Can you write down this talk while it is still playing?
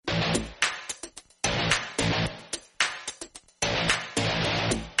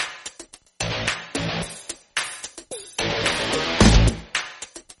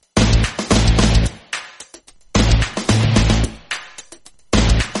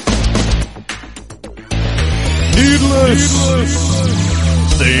Needless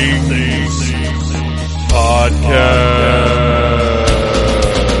Things Podcast.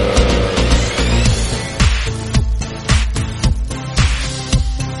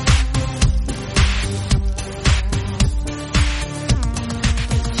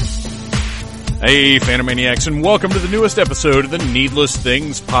 Hey, Phantomaniacs, and welcome to the newest episode of the Needless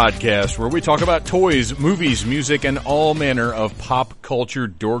Things Podcast, where we talk about toys, movies, music, and all manner of pop culture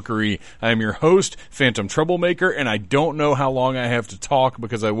dorkery. I am your host, Phantom Troublemaker, and I don't know how long I have to talk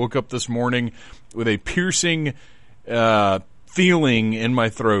because I woke up this morning with a piercing feeling in my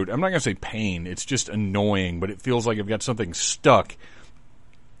throat. I'm not going to say pain, it's just annoying, but it feels like I've got something stuck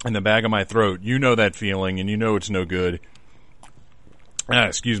in the back of my throat. You know that feeling, and you know it's no good.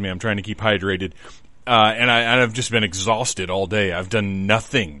 Excuse me, I'm trying to keep hydrated. And I've just been exhausted all day. I've done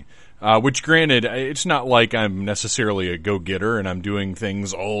nothing. Which, granted, it's not like I'm necessarily a go-getter and I'm doing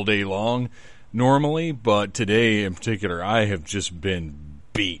things all day long normally, but today in particular, I have just been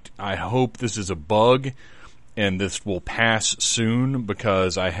beat. I hope this is a bug and this will pass soon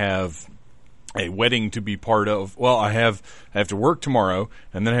because I have a wedding to be part of. Well, I have to work tomorrow,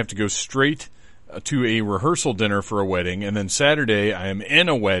 and then I have to go straight to a rehearsal dinner for a wedding, and then Saturday I am in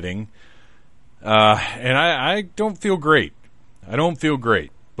a wedding, and I don't feel great. I don't feel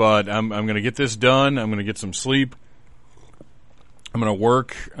great, but I'm going to get this done. I'm going to get some sleep. I'm going to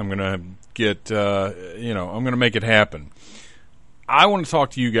work. I'm going to get, I'm going to make it happen. I want to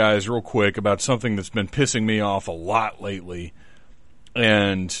talk to you guys real quick about something that's been pissing me off a lot lately,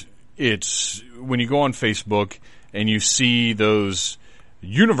 and it's when you go on Facebook and you see those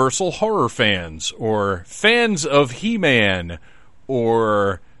Universal horror fans, or fans of He-Man,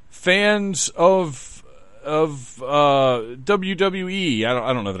 or fans of WWE. I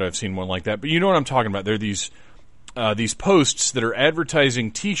don't know that I've seen one like that, but you know what I'm talking about. There are these posts that are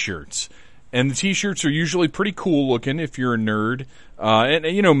advertising T-shirts, and the T-shirts are usually pretty cool looking if you're a nerd.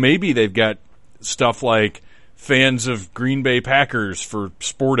 And maybe they've got stuff like fans of Green Bay Packers for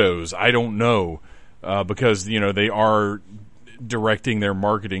Sportos. I don't know, because they are directing their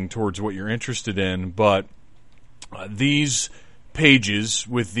marketing towards what you're interested in, but these pages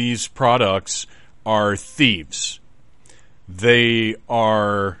with these products are thieves. They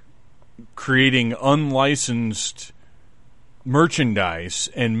are creating unlicensed merchandise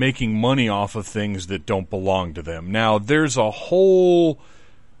and making money off of things that don't belong to them. Now, there's a whole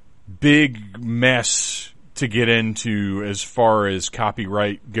big mess to get into as far as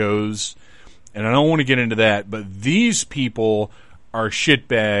copyright goes, and I don't want to get into that, but these people are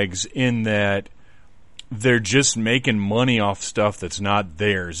shitbags in that they're just making money off stuff that's not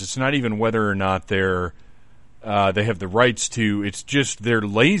theirs. It's not even whether or not they have the rights to. It's just they're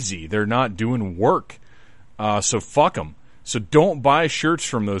lazy. They're not doing work. So fuck them. So don't buy shirts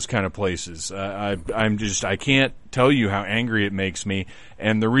from those kind of places. I can't tell you how angry it makes me.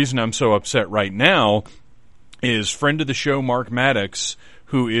 And the reason I'm so upset right now is friend of the show, Mark Maddox,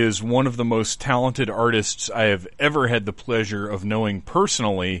 who is one of the most talented artists I have ever had the pleasure of knowing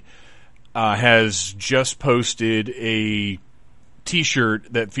personally, has just posted a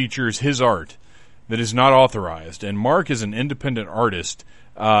T-shirt that features his art that is not authorized. And Mark is an independent artist.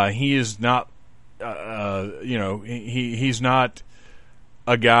 He is not, he's not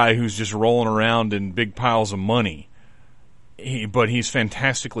a guy who's just rolling around in big piles of money. But he's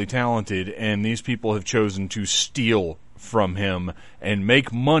fantastically talented, and these people have chosen to steal from him and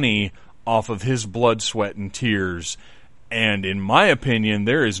make money off of his blood, sweat, and tears. And in my opinion,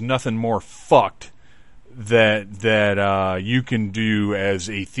 there is nothing more fucked that you can do as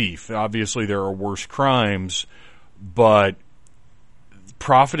a thief. Obviously, there are worse crimes, but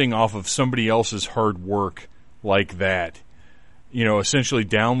profiting off of somebody else's hard work like that, essentially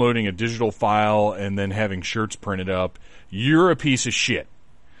downloading a digital file and then having shirts printed up, you're a piece of shit.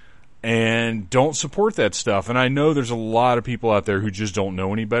 And don't support that stuff. And I know there's a lot of people out there who just don't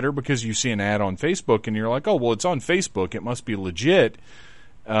know any better because you see an ad on Facebook and you're like, oh, well, it's on Facebook. It must be legit.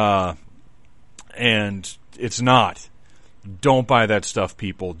 And it's not. Don't buy that stuff,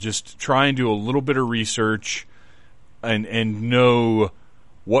 people. Just try and do a little bit of research and know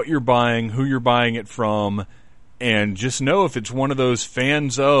what you're buying, who you're buying it from, and just know if it's one of those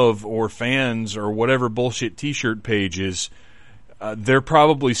fans of or whatever bullshit T-shirt pages, they're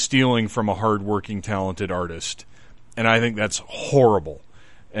probably stealing from a hardworking, talented artist. And I think that's horrible.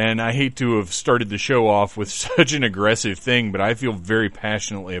 And I hate to have started the show off with such an aggressive thing, but I feel very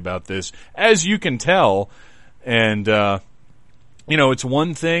passionately about this, as you can tell. And, it's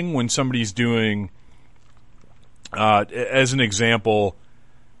one thing when somebody's doing, as an example,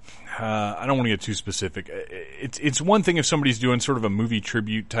 I don't want to get too specific. It's one thing if somebody's doing sort of a movie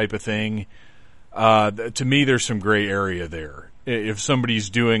tribute type of thing, To me, there's some gray area there. If somebody's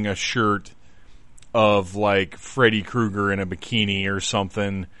doing a shirt of like Freddy Krueger in a bikini or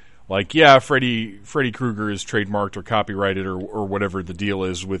something, like, yeah, Freddy Krueger is trademarked or copyrighted or whatever the deal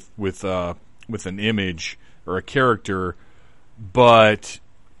is with an image or a character, but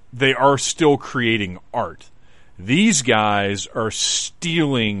they are still creating art. These guys are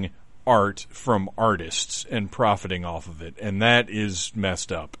stealing art from artists and profiting off of it, and that is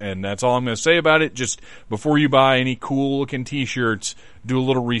messed up. And that's all I'm going to say about it. Just before you buy any cool-looking T-shirts, do a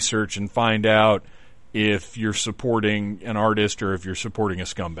little research and find out if you're supporting an artist or if you're supporting a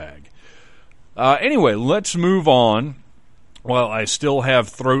scumbag. Anyway, let's move on. Well, I still have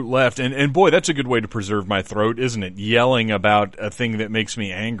throat left, and boy, that's a good way to preserve my throat, isn't it? Yelling about a thing that makes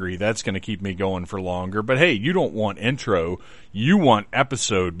me angry, that's going to keep me going for longer. But hey, you don't want intro, you want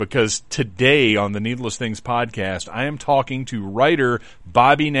episode, because today on the Needless Things podcast, I am talking to writer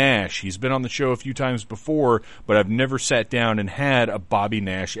Bobby Nash. He's been on the show a few times before, but I've never sat down and had a Bobby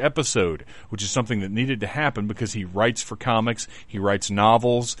Nash episode, which is something that needed to happen because he writes for comics, he writes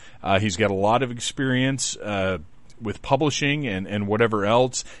novels, he's got a lot of experience, with publishing and whatever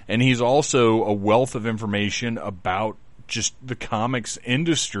else, and he's also a wealth of information about just the comics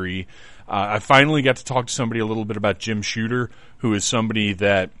industry. I finally got to talk to somebody a little bit about Jim Shooter, who is somebody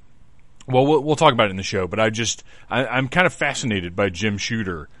that, well, we'll talk about it in the show, but I'm kind of fascinated by Jim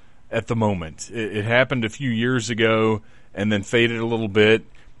Shooter at the moment. It happened a few years ago and then faded a little bit,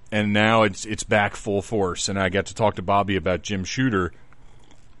 and now it's back full force, and I got to talk to Bobby about Jim Shooter,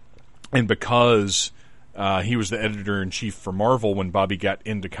 and because he was the editor-in-chief for Marvel when Bobby got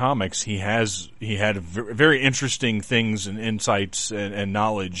into comics, he had very interesting things and insights and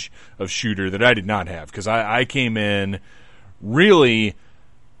knowledge of Shooter that I did not have, because I came in really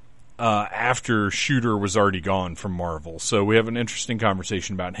after Shooter was already gone from Marvel. So we have an interesting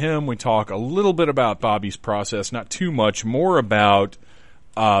conversation about him. We talk a little bit about Bobby's process, not too much, more about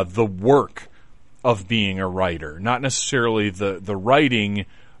the work of being a writer, not necessarily the writing,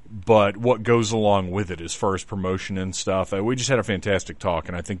 but what goes along with it as far as promotion and stuff. We just had a fantastic talk,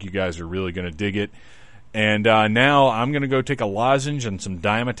 and I think you guys are really going to dig it. And now I'm going to go take a lozenge and some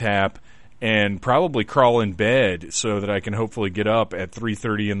Dimetap and probably crawl in bed so that I can hopefully get up at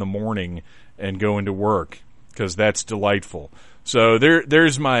 3:30 in the morning and go into work, because that's delightful. So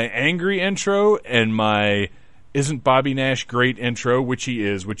there's my angry intro and my Isn't Bobby Nash Great intro, which he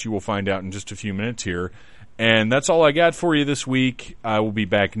is, which you will find out in just a few minutes here. And that's all I got for you this week. I will be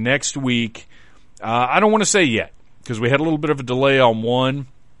back next week. I don't want to say yet, because we had a little bit of a delay on one.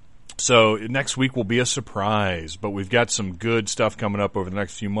 So next week will be a surprise. But we've got some good stuff coming up over the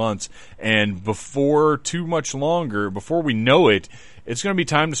next few months. And before too much longer, before we know it, it's going to be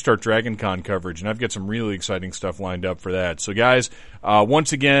time to start Dragon Con coverage. And I've got some really exciting stuff lined up for that. So guys,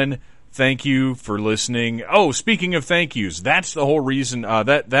 once again, thank you for listening. Oh, speaking of thank yous, that's the whole reason,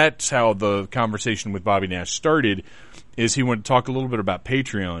 that's how the conversation with Bobby Nash started, is he wanted to talk a little bit about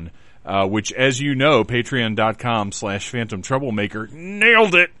Patreon, which, as you know, patreon.com/Phantom Troublemaker,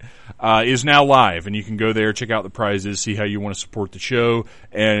 nailed it, is now live, and you can go there, check out the prizes, see how you want to support the show,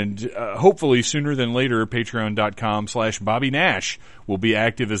 and hopefully sooner than later, patreon.com/Bobby Nash will be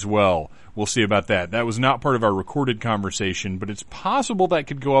active as well. We'll see about that. That was not part of our recorded conversation, but it's possible that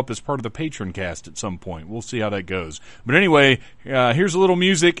could go up as part of the Patron cast at some point. We'll see how that goes. But anyway, here's a little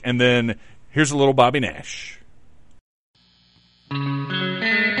music, and then here's a little Bobby Nash.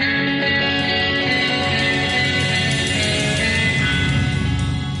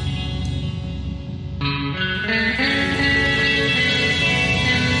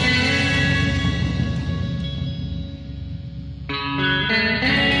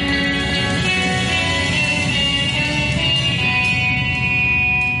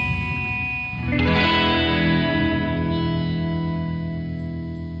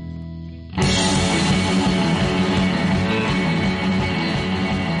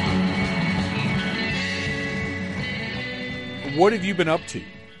 What have you been up to?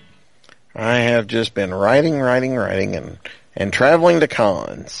 I have just been writing, and traveling to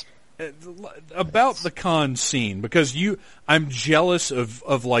cons. About the con scene, because I'm jealous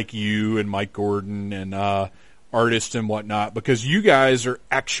of like you and Mike Gordon and artists and whatnot, because you guys are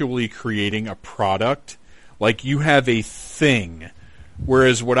actually creating a product. Like, you have a thing,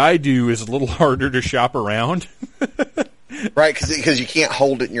 whereas what I do is a little harder to shop around. Right, because you can't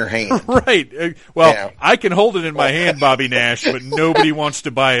hold it in your hand. Right. Well, yeah. I can hold it in my hand, Bobby Nash, but nobody wants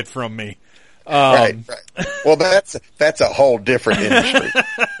to buy it from me. Right. Well, that's a whole different industry.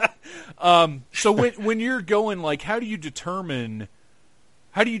 So when you're going, like, how do you do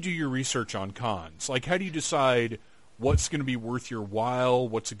your research on cons? Like, how do you decide what's going to be worth your while,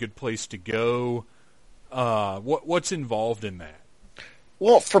 what's a good place to go, what's involved in that?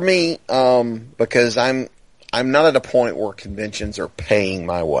 Well, for me, because I'm not at a point where conventions are paying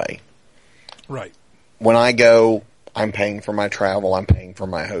my way. Right. When I go, I'm paying for my travel, I'm paying for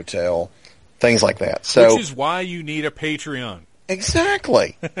my hotel, things like that. So, which is why you need a Patreon.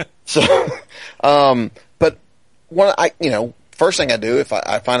 Exactly. So, but first thing I do, if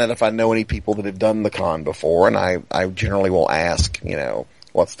I find out if I know any people that have done the con before, and I generally will ask,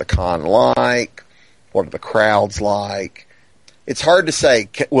 what's the con like? What are the crowds like? It's hard to say,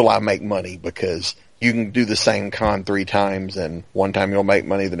 will I make money? Because you can do the same con 3 times, and one time you'll make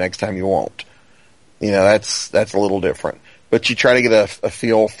money, the next time you won't. That's a little different. But you try to get a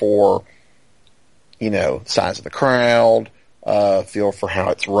feel for, size of the crowd, feel for how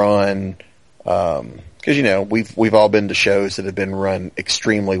it's run. Because we've all been to shows that have been run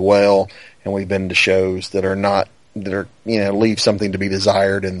extremely well, and we've been to shows that are leave something to be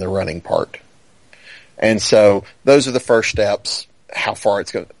desired in the running part. And so those are the first steps. How far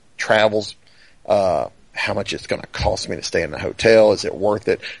it's going to travels, how much it's going to cost me to stay in the hotel. Is it worth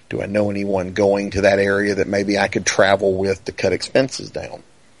it? Do I know anyone going to that area that maybe I could travel with to cut expenses down?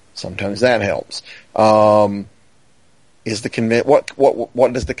 Sometimes that helps. Is the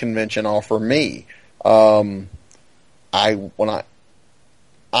what does the convention offer me? I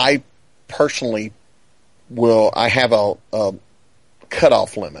personally I have a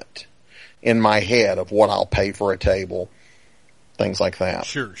cutoff limit in my head of what I'll pay for a table, things like that.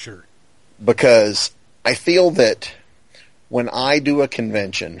 Sure. Because I feel that when I do a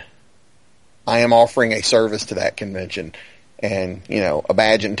convention, I am offering a service to that convention. And, a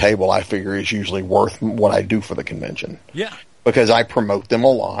badge and table, I figure, is usually worth what I do for the convention. Yeah. Because I promote them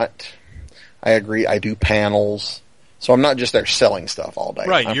a lot. I agree. I do panels. So I'm not just there selling stuff all day.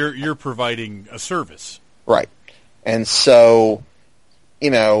 Right. You're providing a service. Right. And so,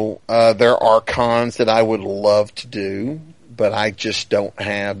 there are cons that I would love to do, but I just don't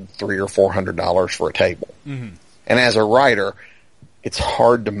have $300 or $400 for a table. Mm-hmm. And as a writer, it's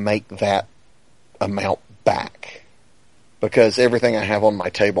hard to make that amount back. Because everything I have on my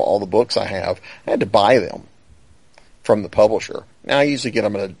table, all the books I had to buy them from the publisher. Now I usually get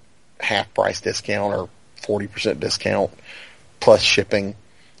them at a half price discount or 40% discount plus shipping.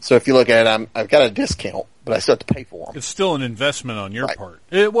 So if you look at it, I've got a discount, but I still have to pay for them. It's still an investment on your Right. part.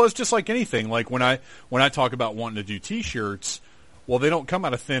 It was just like anything. Like when I talk about wanting to do T-shirts, well, they don't come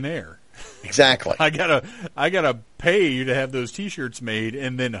out of thin air. Exactly. I gotta pay you to have those T-shirts made,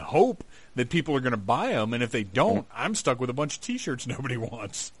 and then hope that people are going to buy them. And if they don't, I'm stuck with a bunch of T-shirts nobody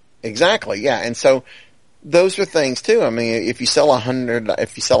wants. Exactly. Yeah. And so those are things too. I mean, if you sell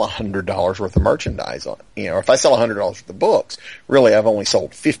 $100 worth of merchandise, if I sell $100 worth of books, really I've only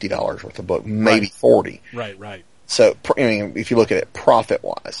sold $50 worth of book, maybe right. 40. Right. So, if you look at it profit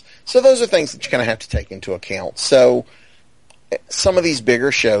wise, so those are things that you kind of have to take into account. So, some of these bigger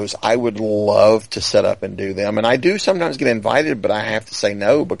shows, I would love to set up and do them, and I do sometimes get invited, but I have to say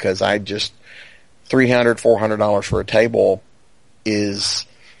no because I just $300, $400 for a table is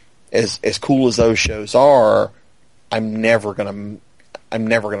as cool as those shows are. I'm never gonna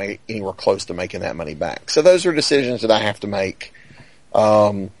get anywhere close to making that money back. So those are decisions that I have to make.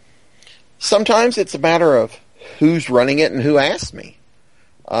 Sometimes it's a matter of who's running it and who asked me.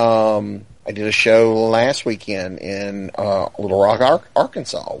 I did a show last weekend in Little Rock,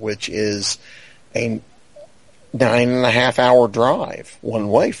 Arkansas, which is a 9.5 hour drive one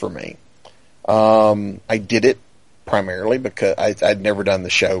way for me. I did it primarily because I'd never done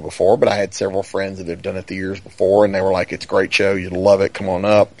the show before, but I had several friends that had done it the years before, and they were like, "It's a great show. You'd love it. Come on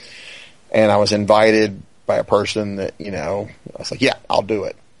up." And I was invited by a person that, I was like, "Yeah, I'll do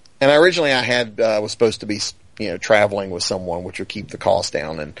it." And originally I was supposed to be traveling with someone, which would keep the cost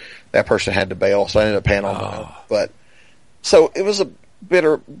down, and that person had to bail, so I ended up paying on my own. But so it was a bit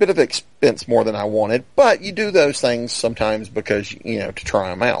of expense more than I wanted, but you do those things sometimes because to try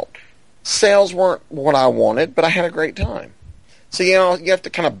them out. Sales weren't what I wanted, but I had a great time. So you have to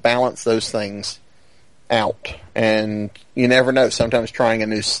kind of balance those things out, and you never know. Sometimes trying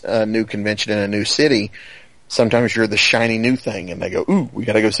a new convention in a new city, sometimes you're the shiny new thing, and they go, "Ooh, we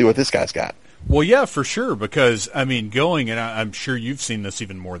got to go see what this guy's got." Well, yeah, for sure, because, going, and I'm sure you've seen this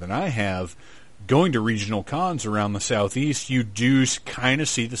even more than I have, going to regional cons around the Southeast, you do kind of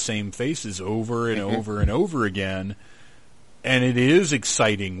see the same faces over and over and over again, and it is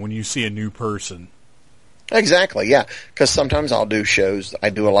exciting when you see a new person. Exactly, yeah, because sometimes I'll do shows.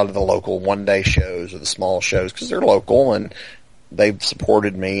 I do a lot of the local one-day shows or the small shows because they're local, and they've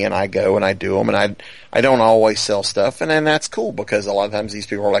supported me, and I go and I do them, and I don't always sell stuff, and then that's cool because a lot of times these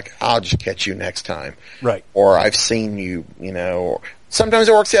people are like, I'll just catch you next time. Right. Or I've seen you, or sometimes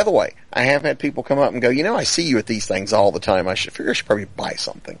it works the other way. I have had people come up and go, I see you at these things all the time. I should probably buy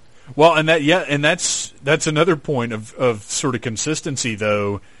something. Well, and that's another point of sort of consistency,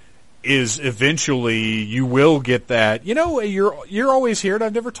 though, is eventually you will get that, you're always here and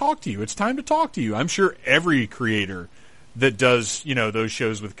I've never talked to you. It's time to talk to you. I'm sure every creator that does, those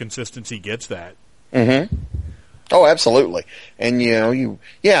shows with consistency gets that. Mm-hmm. Oh, absolutely. And,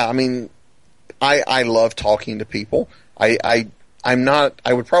 I love talking to people. I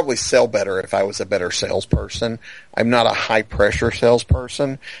would probably sell better if I was a better salesperson. I'm not a high pressure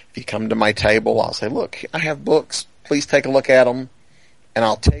salesperson. If you come to my table, I'll say, look, I have books. Please take a look at them. And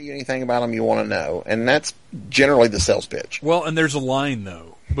I'll tell you anything about them you want to know. And that's generally the sales pitch. Well, and there's a line,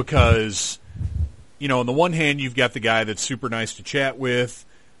 though, because, on the one hand, you've got the guy that's super nice to chat with,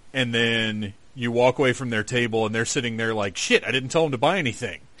 and then you walk away from their table and they're sitting there like, shit, I didn't tell them to buy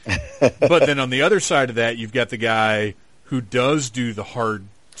anything. But then on the other side of that, you've got the guy who does do the hard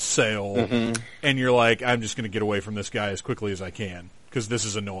sale, mm-hmm. and you're like, I'm just going to get away from this guy as quickly as I can because this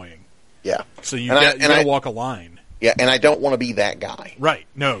is annoying. Yeah. So you got to walk a line. Yeah, and I don't want to be that guy. Right.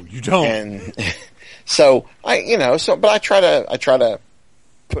 No, you don't. And so but I try to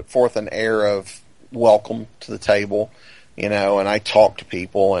put forth an air of welcome to the table, and I talk to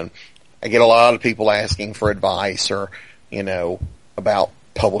people, and I get a lot of people asking for advice or, about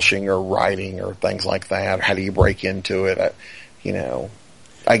publishing or writing or things like that. Or how do you break into it?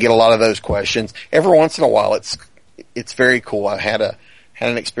 I get a lot of those questions. Every once in a while, it's very cool. I had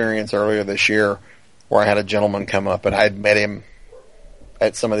an experience earlier this year where I had a gentleman come up, and I had met him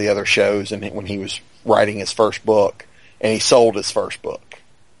at some of the other shows, and when he was writing his first book, and he sold his first book.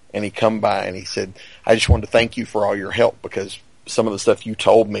 And he come by and he said, I just wanted to thank you for all your help because some of the stuff you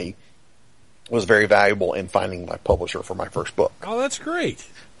told me was very valuable in finding my publisher for my first book. Oh, that's great.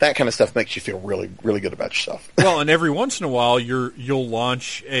 That kind of stuff makes you feel really, really good about yourself. Well, and every once in a while, you'll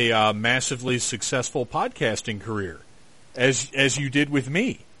launch a massively successful podcasting career, as you did with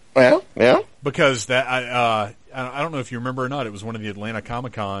me. Well, yeah. Because that I don't know if you remember or not. It was one of the Atlanta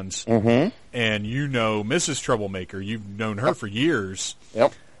Comic Cons, mm-hmm. and Mrs. Troublemaker. You've known her for years.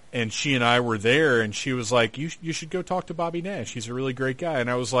 Yep. And she and I were there, and she was like, "You should go talk to Bobby Nash. He's a really great guy." And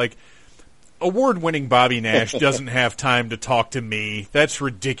I was like, "Award-winning Bobby Nash doesn't have time to talk to me. That's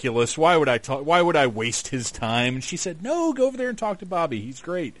ridiculous. Why would I waste his time?" And she said, "No, go over there and talk to Bobby. He's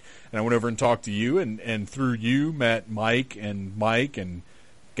great." And I went over and talked to you, and through you met Mike and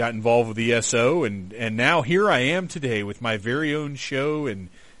got involved with ESO, and now here I am today with my very own show and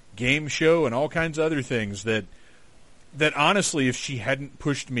game show and all kinds of other things that honestly, if she hadn't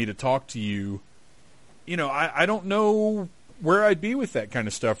pushed me to talk to you, I don't know where I'd be with that kind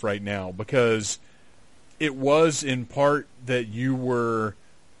of stuff right now, because it was in part that you were,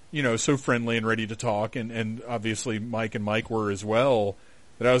 so friendly and ready to talk, and obviously Mike and Mike were as well,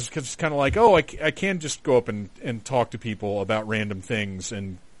 that I was just kind of like, I can just go up and talk to people about random things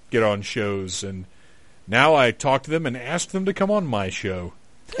and get on shows, and now I talk to them and ask them to come on my show.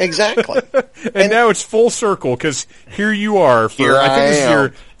 Exactly. and now it's full circle, because here you are. I think this is your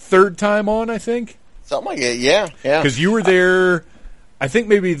third time on, I think? Something like it, yeah. Because you were there, I think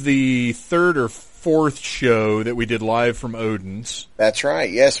maybe the third or fourth show that we did live from Odin's. That's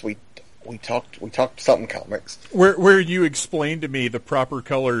right, yes, we talked something comics. Where you explained to me the proper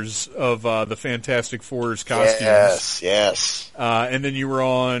colors of the Fantastic Four's costumes. Yes. And then you were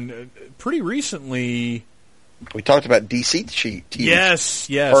on pretty recently. We talked about DC TV. Yes,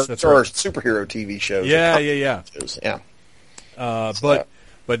 that's or right. superhero TV shows. Yeah. Shows. Yeah.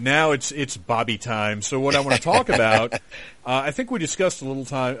 But now it's Bobby time. So what I want to talk about, I think we discussed a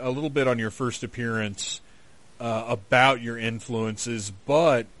little bit on your first appearance about your influences.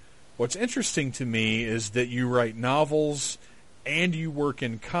 But what's interesting to me is that you write novels and you work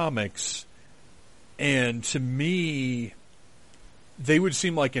in comics, and to me, they would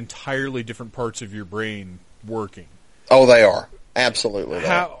seem like entirely different parts of your brain working. Oh, they are. Absolutely.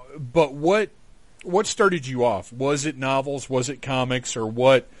 But what started you off? Was it novels? Was it comics? Or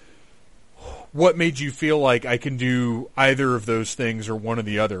what made you feel like I can do either of those things or one or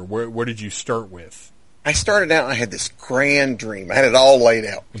the other? Where did you start with? I started out and I had this grand dream. I had it all laid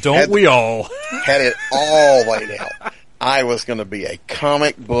out. Don't we all? Had it all laid out. I was going to be a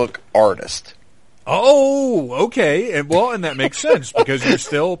comic book artist. Oh, okay. And that makes sense because you're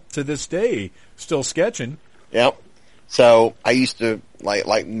still, to this day, still sketching. Yep. So I used to,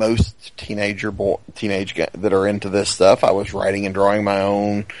 like most teenage guys that are into this stuff, I was writing and drawing my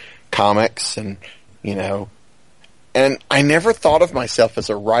own comics, and And I never thought of myself as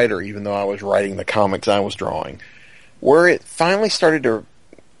a writer, even though I was writing the comics I was drawing. Where it finally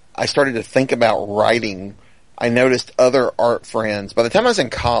I started to think about writing, I noticed other art friends, by the time I was in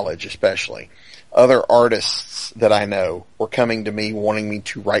college especially, other artists that I know were coming to me wanting me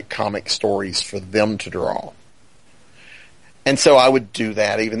to write comic stories for them to draw. And so I would do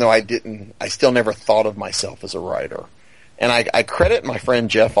that, even though I still never thought of myself as a writer. And I credit my friend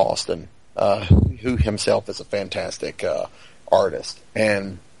Jeff Austin, who himself is a fantastic artist.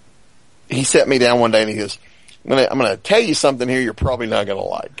 And he sat me down one day and he goes, I'm gonna tell you something here you're probably not gonna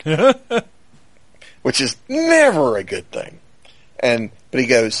like. Which is never a good thing. But he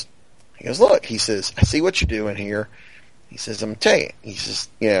goes, look, he says, I see what you're doing here. He says, I'm gonna tell you. He says,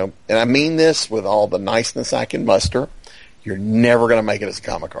 and I mean this with all the niceness I can muster. You're never gonna make it as a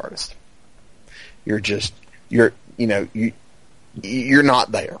comic artist. You're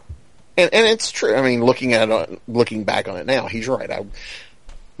not there. And it's true. I mean, looking back on it now, he's right.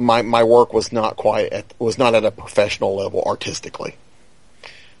 My work was not at a professional level artistically.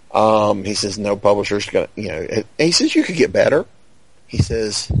 He says no publisher's gonna, he says you could get better. He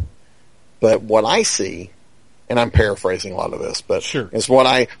says, but what I see, and I'm paraphrasing a lot of this, but sure, is what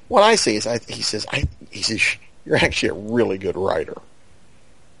I see is he says you're actually a really good writer.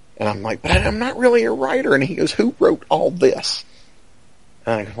 And I'm like, but I'm not really a writer. And he goes, who wrote all this?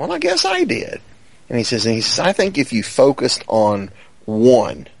 And I go, well, I guess I did. And he says, I think if you focused on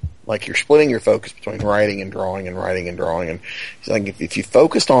one, like you're splitting your focus between writing and drawing and writing and drawing, and he's like, if you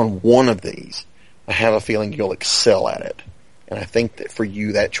focused on one of these, I have a feeling you'll excel at it. And I think that for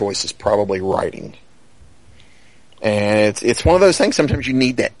you, that choice is probably writing. And it's one of those things. Sometimes you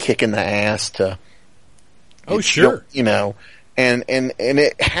need that kick in the ass to. Oh, sure. And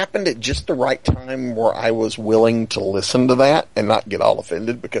it happened at just the right time where I was willing to listen to that and not get all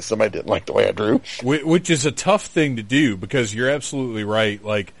offended because somebody didn't like the way I drew. Which is a tough thing to do because you're absolutely right.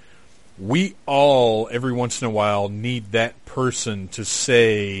 Like, we all, every once in a while, need that person to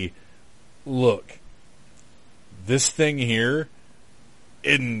say, look, this thing here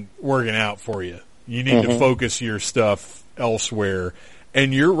isn't working out for you. You need to focus your stuff elsewhere.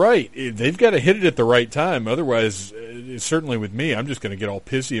 And you're right. They've got to hit it at the right time. Otherwise, certainly with me, I'm just going to get all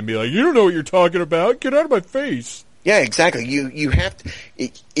pissy and be like, you don't know what you're talking about. Get out of my face. Yeah, exactly. You have to.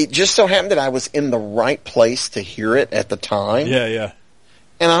 It just so happened that I was in the right place to hear it at the time. Yeah.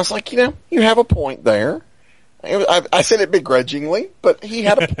 And I was like, you have a point there. I said it begrudgingly, but he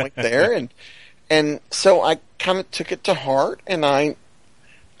had a point there. And so I kind of took it to heart, and I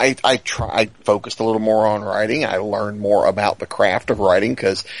focused a little more on writing. I learned more about the craft of writing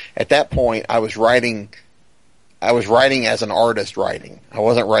because at that point I was writing as an artist writing. I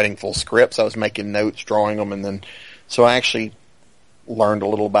wasn't writing full scripts. I was making notes, drawing them, and then so I actually learned a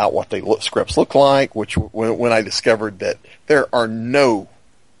little about what the scripts look like, which when I discovered that there are no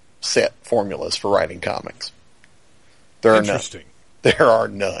set formulas for writing comics. There are none. There are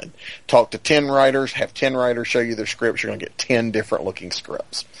none. Talk to 10 writers, have 10 writers show you their scripts, you're going to get 10 different looking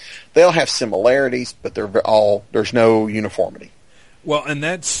scripts. They'll have similarities, but there's no uniformity. Well, and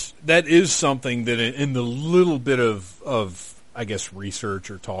that is something that in the little bit of I guess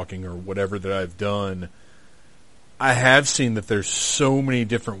research or talking or whatever that I've done, I have seen that there's so many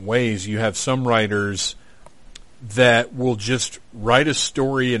different ways. You have some writers that will just write a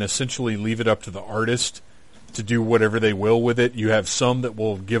story and essentially leave it up to the artist to do whatever they will with it. You have some that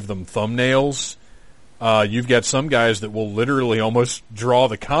will give them thumbnails. You've got some guys that will literally almost draw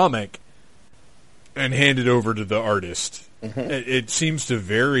the comic and hand it over to the artist. Mm-hmm. It seems to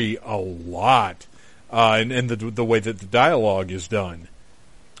vary a lot. And the way that the dialogue is done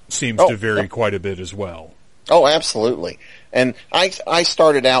seems to vary quite a bit as well. Oh, absolutely. And I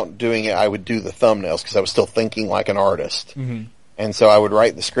started out doing it, I would do the thumbnails because I was still thinking like an artist. Mm-hmm. And so I would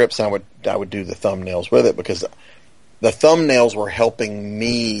write the scripts and I would do the thumbnails with it because the thumbnails were helping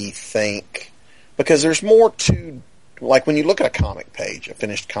me think. Because there's more to, like when you look at a comic page, a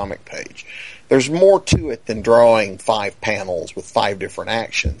finished comic page, there's more to it than drawing 5 panels with 5 different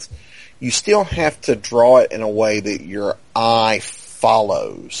actions. You still have to draw it in a way that your eye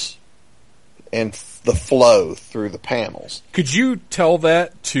follows and the flow through the panels. Could you tell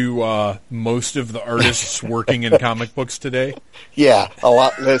that to most of the artists working in comic books today? Yeah, a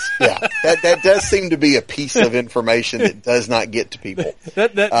lot less. Yeah, that does seem to be a piece of information that does not get to people.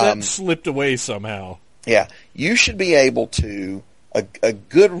 that slipped away somehow. Yeah, you should be able to, a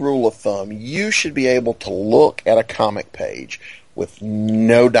good rule of thumb, you should be able to look at a comic page with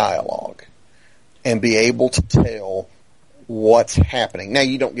no dialogue and be able to tell what's happening. Now,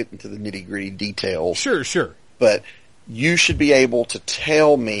 you don't get into the nitty-gritty details. Sure. But you should be able to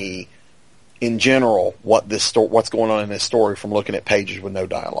tell me in general what's going on in this story from looking at pages with no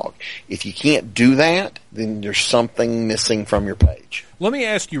dialogue. If you can't do that, then there's something missing from your page. Let me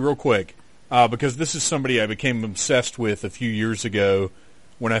ask you real quick, because this is somebody I became obsessed with a few years ago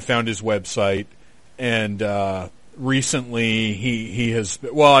when I found his website, and recently he has,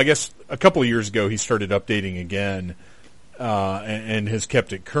 well, I guess a couple of years ago he started updating again and has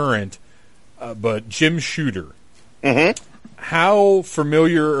kept it current, but Jim Shooter. Mm-hmm. How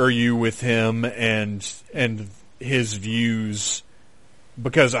familiar are you with him and his views?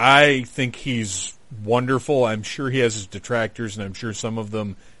 Because I think he's wonderful. I'm sure he has his detractors, and I'm sure some of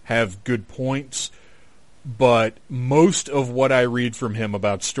them have good points. But most of what I read from him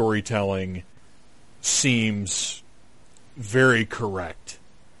about storytelling seems very correct.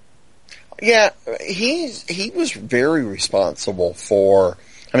 Yeah, he was very responsible for.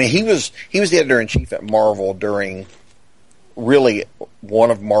 I mean, he was the editor-in-chief at Marvel during really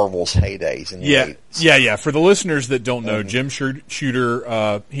one of Marvel's heydays in the 80s. Yeah. For the listeners that don't know, Jim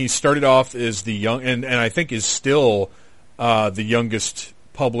Shooter, he started off as the young, and I think is still the youngest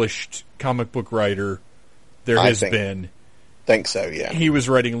published comic book writer there has been. Think so, yeah. He was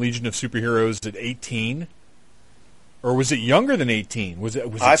writing Legion of Superheroes at 18. Or was it younger than 18? Was it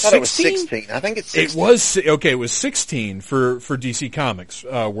 16? I thought it was 16. I think it's 16. It was 16 for DC Comics,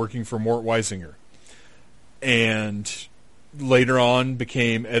 working for Mort Weisinger. And later on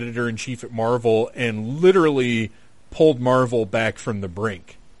became editor-in-chief at Marvel and literally pulled Marvel back from the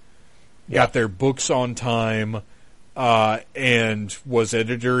brink. Got their books on time, and was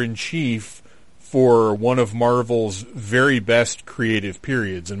editor-in-chief for one of Marvel's very best creative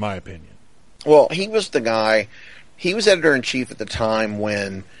periods, in my opinion. Well, he was the guy. He was editor-in-chief at the time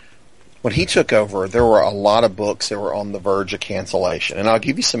when he took over. There were a lot of books that were on the verge of cancellation, and I'll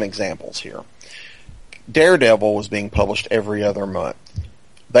give you some examples here. Daredevil was being published every other month.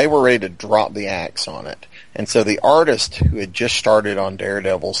 They were ready to drop the axe on it. And so the artist who had just started on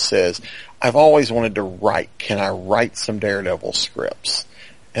Daredevil says, I've always wanted to write. Can I write some Daredevil scripts?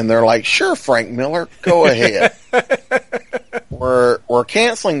 And they're like, sure, Frank Miller, go ahead. We're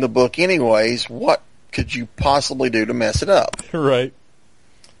canceling the book anyways. What could you possibly do to mess it up? Right.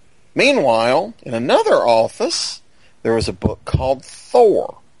 Meanwhile, in another office, there was a book called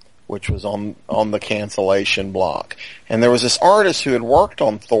Thor, which was on the cancellation block. And there was this artist who had worked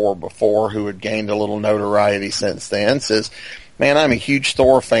on Thor before, who had gained a little notoriety since then, says, man, I'm a huge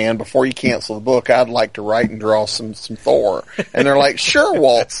Thor fan. Before you cancel the book, I'd like to write and draw some Thor. And they're like, sure,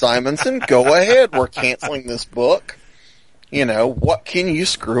 Walt Simonson, go ahead. We're canceling this book. You know, what can you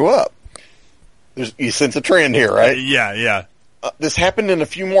screw up? You sense a trend here, right? Yeah. This happened in a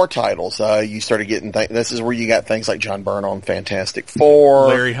few more titles. You started getting this is where you got things like John Byrne on Fantastic Four,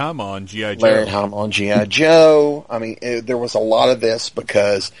 Larry Hama on G.I. Joe. Larry Hama on G.I. Joe. I mean, there was a lot of this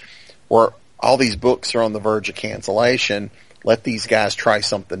because all these books are on the verge of cancellation. Let these guys try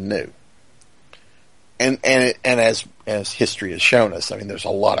something new. And as history has shown us, I mean, there's a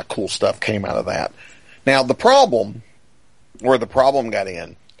lot of cool stuff came out of that. Now, where the problem got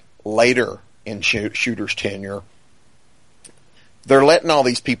in later in Shooter's tenure, they're letting all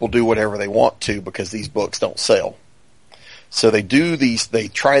these people do whatever they want to because these books don't sell. So they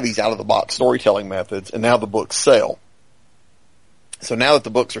try these out of the box storytelling methods, and now the books sell. So now that the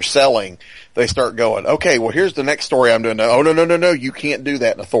books are selling, they start going, okay, well, here's the next story I'm doing. Oh, no, you can't do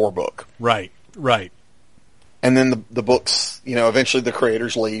that in a Thor book. Right. And then the books, eventually the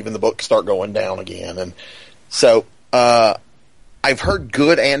creators leave and the books start going down again. And so, I've heard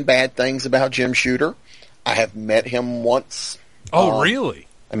good and bad things about Jim Shooter. I have met him once. Oh, really?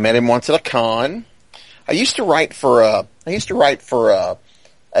 I met him once at a con. I used to write for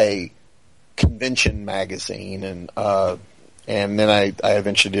a convention magazine, and then I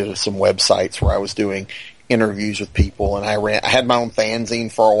eventually did some websites where I was doing interviews with people, and I had my own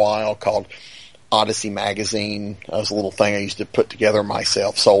fanzine for a while called Odyssey Magazine. That was a little thing I used to put together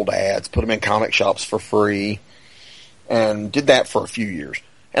myself, sold ads, put them in comic shops for free, and did that for a few years.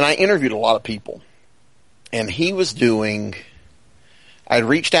 And I interviewed a lot of people, and he was doing. I'd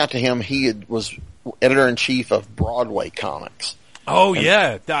reached out to him. He was editor-in-chief of Broadway Comics. Oh,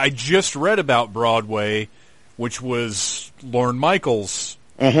 yeah. I just read about Broadway, which was Lorne Michaels'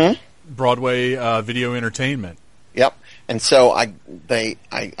 Broadway video entertainment. Yep. And so I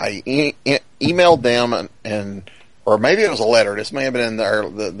emailed them, or maybe it was a letter. This may have been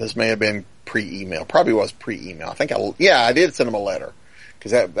this may have been pre-email. Probably was pre-email. I did send them a letter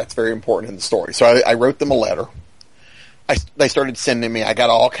because that's very important in the story. So I wrote them a letter. They started sending me. I got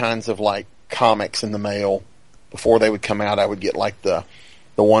all kinds of comics in the mail. Before they would come out, I would get the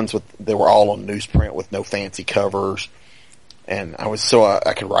ones they were all on newsprint with no fancy covers, and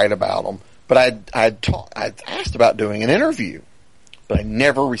I could write about them. But I'd asked about doing an interview, but I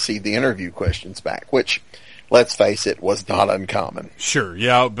never received the interview questions back, which, let's face it, was not uncommon. Sure.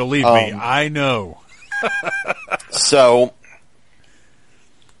 Yeah. Believe me, I know. So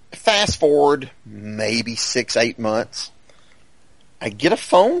fast forward maybe 6-8 months, I get a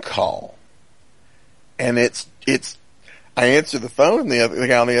phone call, and I answer the phone, and the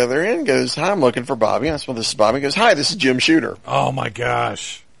guy on the other end goes, "Hi, I'm looking for Bobby." And I said, "Well, this is Bobby." He goes, "Hi, this is Jim Shooter." Oh my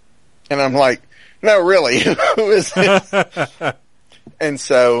gosh. And I'm like, "No, really, who is this?" And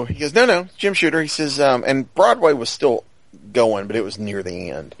so he goes, No, Jim Shooter. He says, and Broadway was still going, but it was near the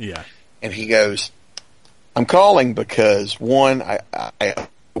end. Yeah. And he goes, "I'm calling because one,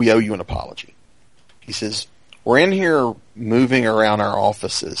 we owe you an apology." He says, "We're in here moving around our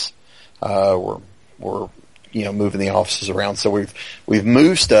offices. We're moving the offices around. So we've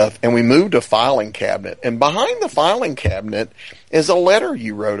moved stuff, and we moved a filing cabinet. And behind the filing cabinet is a letter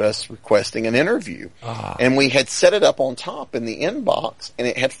you wrote us requesting an interview. And we had set it up on top in the inbox, and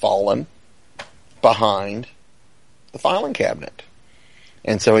it had fallen behind the filing cabinet."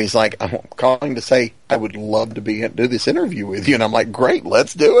 And so he's like, "I'm calling to say I would love to do this interview with you." And I'm like, "Great,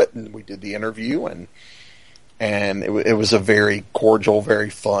 let's do it." And we did the interview, and it was a very cordial, very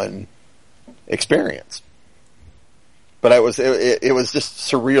fun experience. But it was just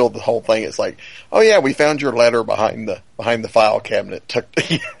surreal, the whole thing. It's like, "Oh yeah, we found your letter behind the file cabinet."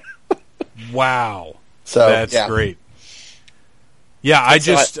 Wow. So that's great. Yeah,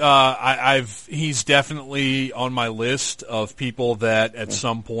 he's definitely on my list of people that at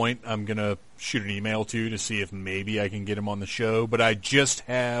some point I'm going to shoot an email to see if maybe I can get him on the show. But I just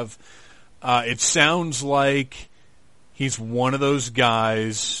have, it sounds like he's one of those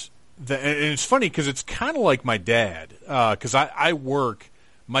guys that, and it's funny because it's kind of like my dad, because I work,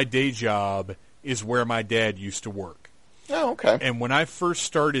 my day job is where my dad used to work. Oh, okay. And when I first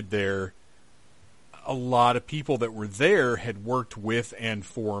started there, a lot of people that were there had worked with and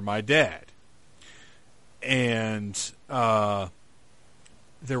for my dad. And there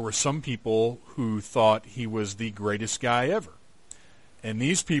were some people who thought he was the greatest guy ever. And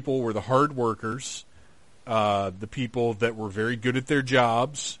these people were the hard workers, the people that were very good at their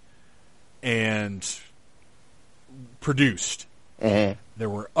jobs and produced. Mm-hmm. There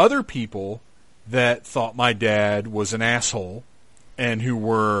were other people that thought my dad was an asshole and who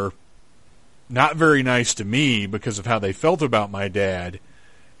were not very nice to me because of how they felt about my dad.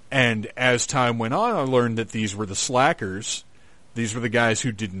 And as time went on, I learned that these were the slackers. These were the guys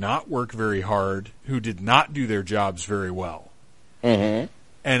who did not work very hard, who did not do their jobs very well. Mm-hmm.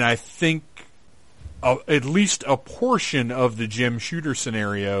 And I think at least a portion of the Jim Shooter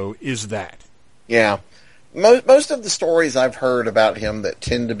scenario is that. Yeah. Most of the stories I've heard about him that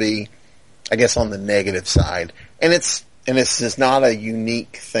tend to be, I guess, on the negative side, and this is not a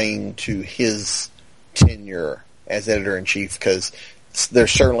unique thing to his tenure as editor-in-chief, because there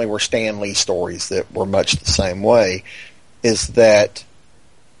certainly were Stan Lee stories that were much the same way, is that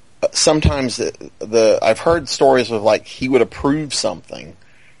sometimes I've heard stories of, like, he would approve something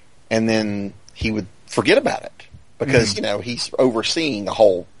and then he would forget about it because, he's overseeing the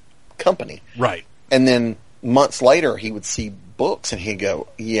whole company. Right. And then months later he would see books and he'd go,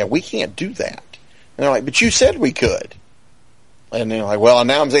 "Yeah, we can't do that." And they're like, "But you said we could." And they're like, "Well,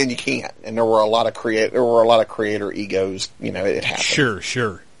 now I'm saying you can't." And there were a lot of creator egos, it happened.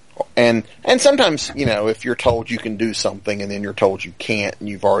 Sure. And sometimes, if you're told you can do something and then you're told you can't and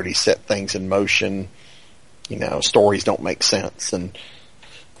you've already set things in motion, stories don't make sense.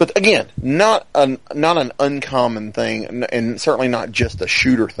 But again, not an uncommon thing, and certainly not just a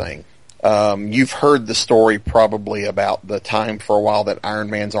Shooter thing. You've heard the story probably about the time for a while that Iron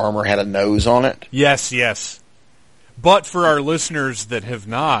Man's armor had a nose on it. Yes. But for our listeners that have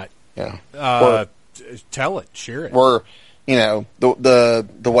not, tell it, share it. The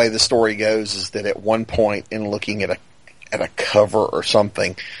way the story goes is that at one point in looking at a cover or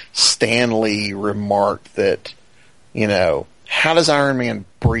something, Stan Lee remarked that, how does Iron Man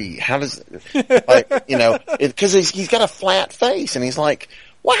breathe? How does, because he's got a flat face, and he's like,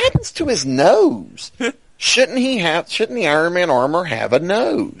 what happens to his nose? Shouldn't the Iron Man armor have a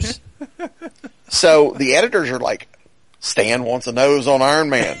nose? So the editors are like, Stan wants a nose on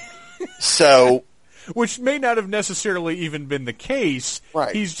Iron Man. So, which may not have necessarily even been the case.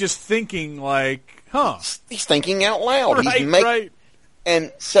 Right. He's just thinking He's thinking out loud. Right.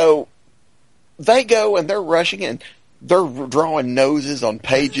 And so they go and they're rushing in. They're drawing noses on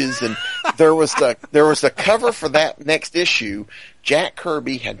pages, and there was the cover for that next issue. Jack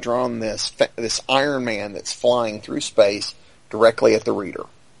Kirby had drawn this Iron Man that's flying through space directly at the reader,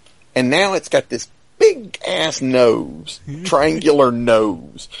 and now it's got this big ass nose, triangular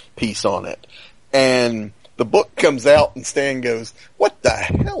nose piece on it. And the book comes out and Stan goes, "What the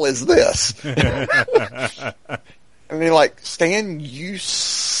hell is this?" And they're like, "Stan, you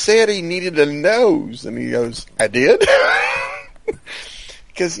said he needed a nose." And he goes, "I did."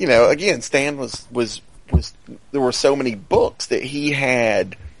 Because, again, Stan was there were so many books that he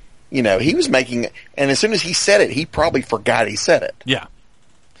had, he was making, and as soon as he said it, he probably forgot he said it. Yeah.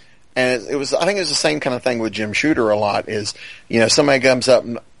 And I think it was the same kind of thing with Jim Shooter a lot is, somebody comes up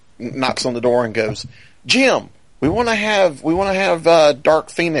and knocks on the door and goes, "Jim, we want to have Dark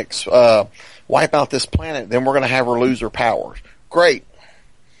Phoenix, wipe out this planet, then we're going to have her lose her powers." Great.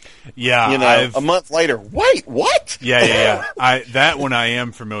 Yeah, a month later, wait, what? Yeah. That one I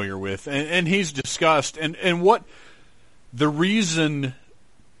am familiar with, and he's discussed, and what the reason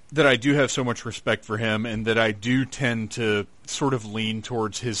that I do have so much respect for him, and that I do tend to sort of lean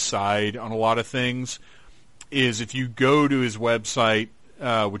towards his side on a lot of things, is if you go to his website,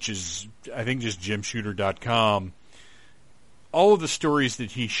 which is I think just jimshooter.com, all of the stories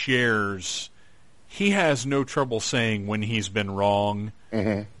that he shares, he has no trouble saying when he's been wrong.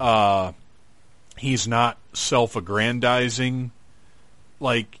 Mm-hmm. He's not self-aggrandizing.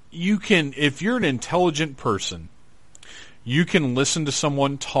 Like, if you're an intelligent person, you can listen to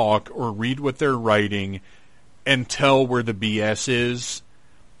someone talk or read what they're writing and tell where the BS is,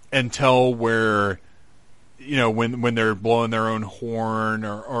 and tell where, when they're blowing their own horn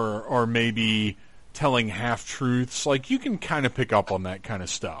or maybe telling half-truths. Like, you can kind of pick up on that kind of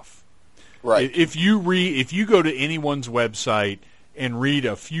stuff. Right. If you go to anyone's website and read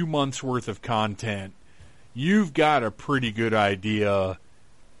a few months' worth of content, you've got a pretty good idea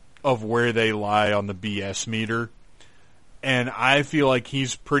of where they lie on the BS meter. And I feel like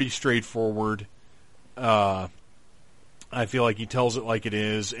he's pretty straightforward. I feel like he tells it like it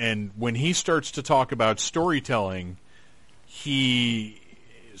is. And when he starts to talk about storytelling, he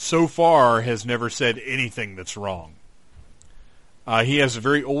so far has never said anything that's wrong. He has a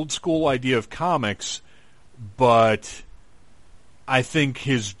very old school idea of comics, but I think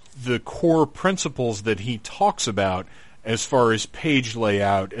the core principles that he talks about, as far as page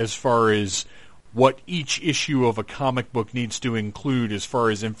layout, as far as what each issue of a comic book needs to include as far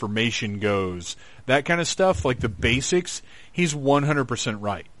as information goes, that kind of stuff, like the basics, he's 100%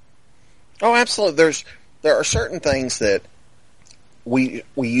 right. Oh, absolutely. There are certain things that we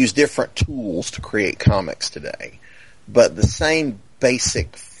use different tools to create comics today, but the same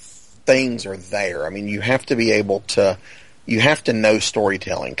basic things are there. I mean, you have to know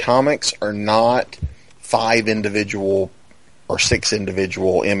storytelling. Comics are not 5 individual or 6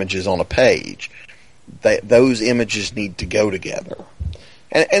 individual images on a page. Those images need to go together.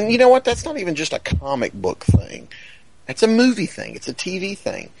 And you know what? That's not even just a comic book thing. It's a movie thing. It's a TV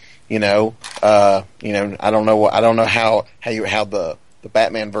thing. I don't know how the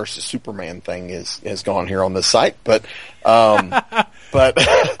Batman versus Superman thing has gone here on this site, but I'll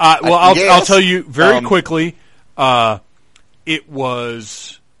tell you very quickly. It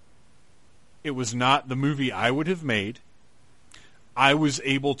was not the movie I would have made. I was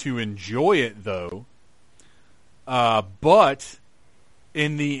able to enjoy it though, but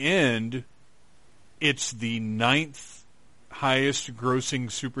in the end, it's the 9th highest grossing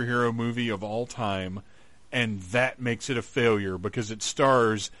superhero movie of all time, and that makes it a failure because it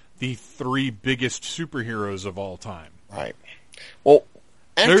stars the 3 biggest superheroes of all time. Right. Well,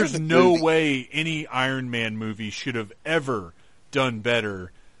 there's no way any Iron Man movie should have ever done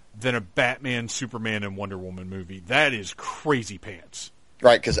better than a Batman, Superman, and Wonder Woman movie. That is crazy pants.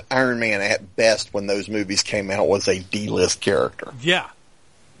 Right, because Iron Man at best when those movies came out was a D-list character. Yeah.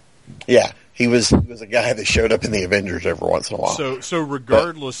 Yeah. He was a guy that showed up in the Avengers every once in a while. So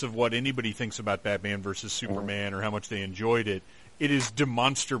regardless of what anybody thinks about Batman versus Superman or how much they enjoyed it, it is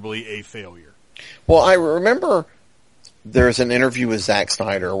demonstrably a failure. Well, I remember there's an interview with Zack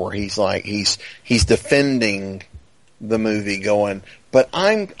Snyder where he's like he's defending the movie, going, "But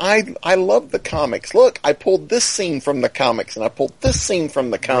I love the comics. Look, I pulled this scene from the comics and I pulled this scene from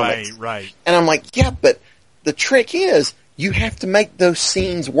the comics." Right. And I'm like, "Yeah, but the trick is you have to make those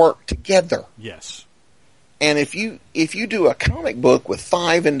scenes work together." Yes. And if you do a comic book with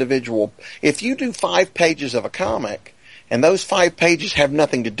 5 if you do 5 pages of a comic and those 5 pages have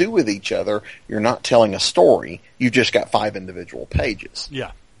nothing to do with each other, you're not telling a story. You've just got 5 individual pages.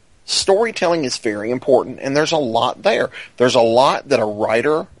 Yeah. Storytelling is very important, and there's a lot there. There's a lot that a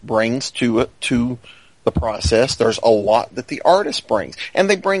writer brings to the process. There's a lot that the artist brings, and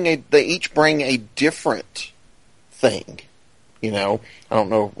they each bring a different thing. I don't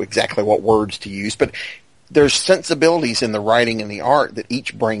know exactly what words to use, but there's sensibilities in the writing and the art that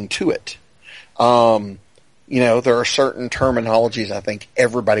each bring to it. There are certain terminologies I think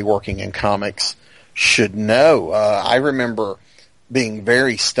everybody working in comics should know. I remember being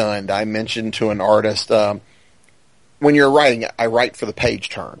very stunned. I mentioned to an artist, when you're writing, I write for the page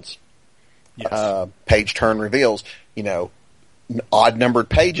turns. Yes. Page turn reveals, odd numbered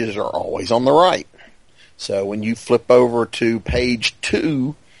pages are always on the right. So when you flip over to page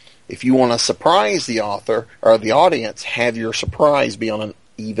 2, if you want to surprise the author or the audience, have your surprise be on an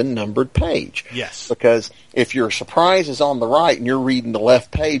even numbered page. Yes. Because if your surprise is on the right and you're reading the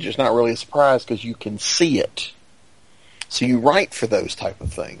left page, it's not really a surprise because you can see it. So you write for those type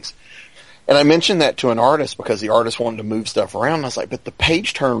of things. And I mentioned that to an artist because the artist wanted to move stuff around. And I was like, but the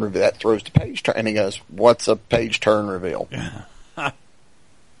page turn reveal, that throws to page turn. And he goes, what's a page turn reveal?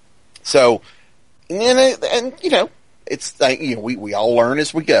 So, it's like, we all learn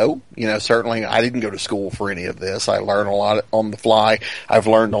as we go. Certainly I didn't go to school for any of this. I learned a lot on the fly. I've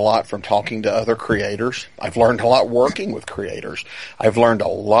learned a lot from talking to other creators. I've learned a lot working with creators. I've learned a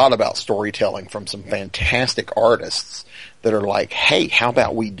lot about storytelling from some fantastic artists that are like, hey, how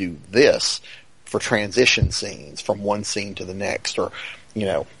about we do this for transition scenes from one scene to the next? Or,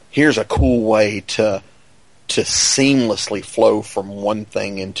 here's a cool way to seamlessly flow from one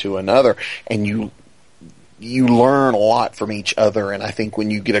thing into another. And you learn a lot from each other. And I think when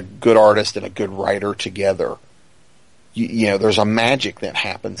you get a good artist and a good writer together, there's a magic that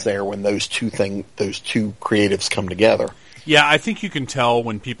happens there when those two creatives come together. Yeah, I think you can tell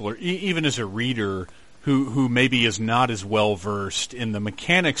when people are, even as a reader who maybe is not as well versed in the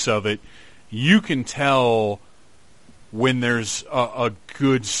mechanics of it, you can tell when there's a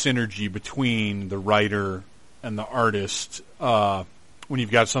good synergy between the writer and the artist. When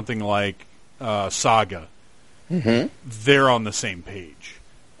you've got something like Saga, they're on the same page,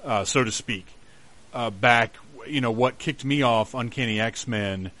 so to speak. Back, what kicked me off Uncanny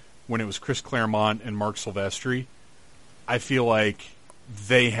X-Men when it was Chris Claremont and Mark Silvestri, I feel like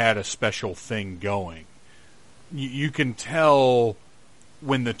they had a special thing going. You can tell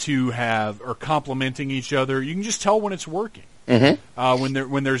when the two are complementing each other. You can just tell when it's working.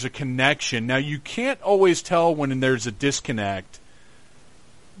 When there's a connection. Now, you can't always tell when there's a disconnect,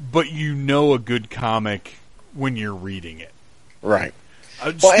 but a good comic when you're reading it. Right.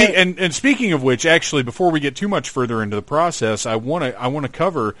 And speaking of which, actually, before we get too much further into the process, I want to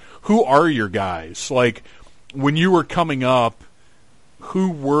cover, who are your guys? Like, when you were coming up,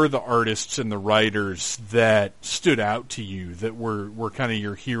 who were the artists and the writers that stood out to you, that were kind of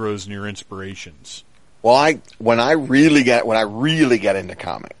your heroes and your inspirations? Well, when I really got into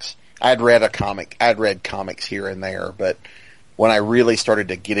comics, I'd read comics here and there, but when I really started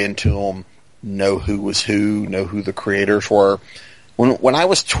to get into them, know who was who, know who the creators were. When I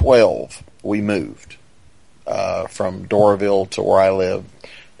was 12, we moved from Doraville to where I live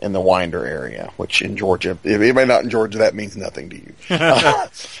in the Winder area, which in Georgia, if anybody not in Georgia, that means nothing to you.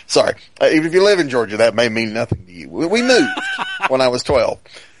 Sorry. Even if you live in Georgia, that may mean nothing to you. We moved when I was 12.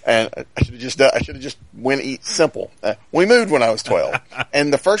 And I should have just went eat simple. We moved when I was 12.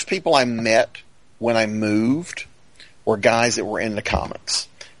 And the first people I met when I moved were guys that were into comics,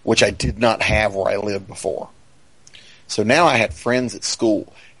 which I did not have where I lived before. So now I had friends at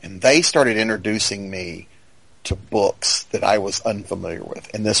school, and they started introducing me to books that I was unfamiliar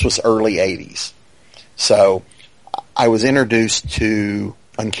with. And this was early 80s. So I was introduced to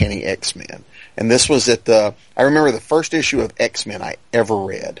Uncanny X-Men. And this was I remember the first issue of X-Men I ever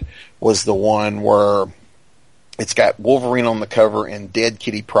read was the one where it's got Wolverine on the cover and dead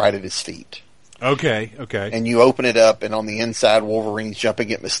Kitty Pryde at his feet. Okay. And you open it up, and on the inside, Wolverine's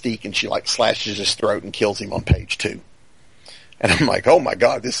jumping at Mystique, and she slashes his throat and kills him on page 2. And I'm like, oh my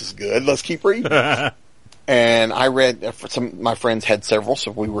God, this is good. Let's keep reading. And I read, my friends had several,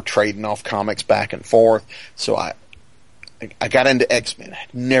 so we were trading off comics back and forth. So I got into X-Men.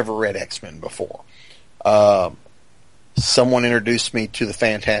 I'd never read X-Men before. Someone introduced me to the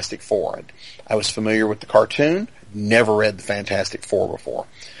Fantastic Four. I was familiar with the cartoon, never read the Fantastic Four before.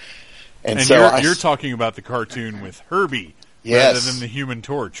 And so you're talking about the cartoon with Herbie, yes, rather than the Human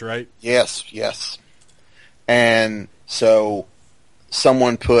Torch, right? Yes. And so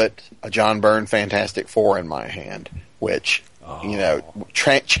someone put a John Byrne Fantastic Four in my hand, which,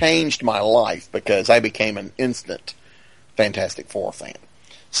 changed my life because I became an instant Fantastic Four fan.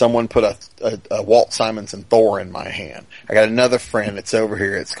 Someone put a Walt Simonson Thor in my hand. I got another friend that's over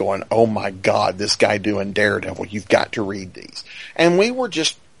here that's going, oh my God, this guy doing Daredevil, you've got to read these. And we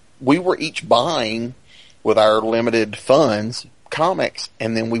were each buying with our limited funds comics,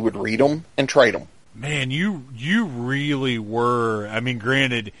 and then we would read them and trade them. Man, you really were. I mean,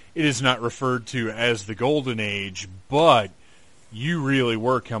 granted, it is not referred to as the Golden Age, but you really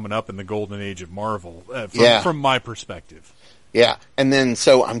were coming up in the golden age of Marvel, from my perspective. Yeah, and then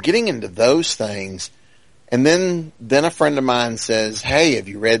so I'm getting into those things, and then a friend of mine says, "Hey, have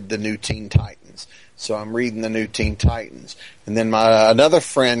you read the new Teen Titans?" So I'm reading the new Teen Titans, and then another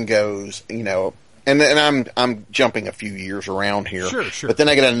friend goes, and I'm jumping a few years around here. Sure. But then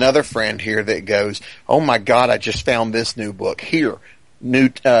I get another friend here that goes, "Oh my God, I just found this new book. Here,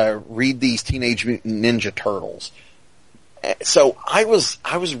 read these Teenage Mutant Ninja Turtles." So I was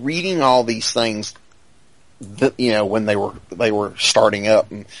reading all these things that, when they were starting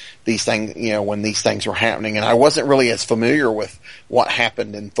up, and these things, when these things were happening, and I wasn't really as familiar with what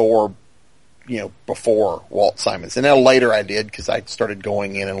happened in Thor, before Walt Simonson. And then later I did, because I started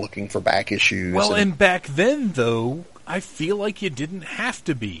going in and looking for back issues. Well, and back then, though, I feel like you didn't have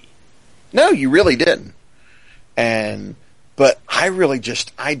to be. No, you really didn't. But I really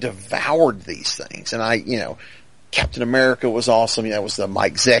I devoured these things. And Captain America was awesome. It was the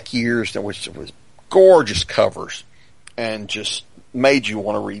Mike Zeck years, which was gorgeous covers and just made you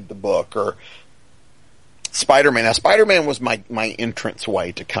want to read the book. Or Spider-Man. Now, Spider-Man was my entrance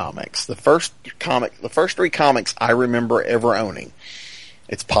way to comics. The first three comics I remember ever owning.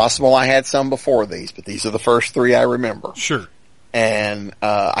 It's possible I had some before these, but these are the first three I remember. Sure. And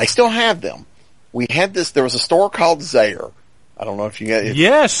I still have them. We had there was a store called Zayre. I don't know if you get it.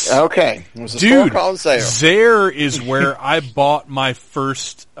 Yes. Okay. It was a store called Zayre. Zayre is where I bought my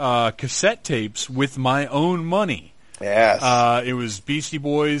first cassette tapes with my own money. Yes. It was Beastie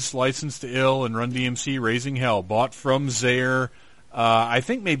Boys, Licensed to Ill, and Run DMC, Raising Hell, bought from Zayre. I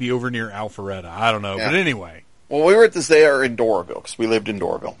think maybe over near Alpharetta. I don't know. Yeah. But anyway. Well, we were at the Zayre in Doraville, because we lived in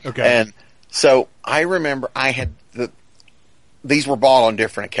Doraville. Okay. And so I remember I had these were bought on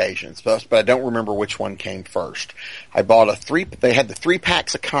different occasions, but I don't remember which one came first. I bought they had the 3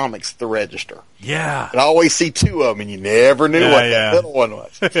 packs of comics at the register. Yeah. I'd always see 2 of them, and you never knew what that little one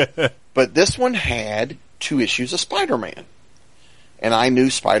was. But this one had 2 issues of Spider-Man. And I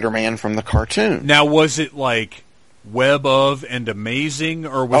knew Spider-Man from the cartoon. Now, was it like Web of and Amazing,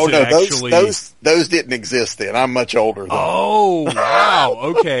 or was it actually... Those didn't exist then. I'm much older than Oh, wow.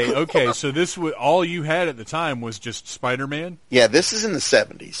 Okay. So this was all you had at the time was just Spider-Man? Yeah, this is in the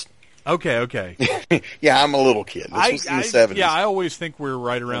 70s. Okay. Yeah, I'm a little kid. This was in the 70s. Yeah, I always think we're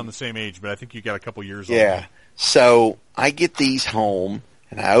right around the same age, but I think you got a couple years on. Yeah. So I get these home,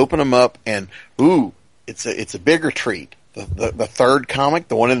 and I open them up, and it's a bigger treat. The third comic,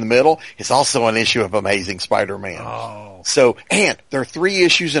 the one in the middle, is also an issue of Amazing Spider-Man. Oh. So, and there are 3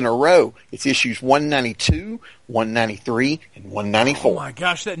 issues in a row. It's issues 192, 193, and 194. Oh my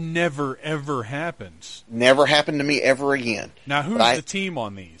gosh, that never, ever happens. Never happened to me ever again. Now, who's the team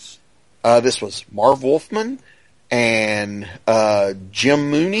on these? This was Marv Wolfman and Jim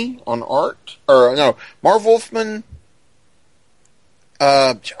Mooney on art. Or, no, Marv Wolfman...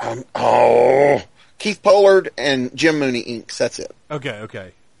 Keith Pollard and Jim Mooney inks. That's it.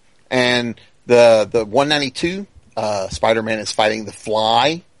 Okay. And the 192, Spider-Man is fighting the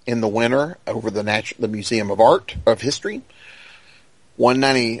Fly in the winter over the Museum of Art of History.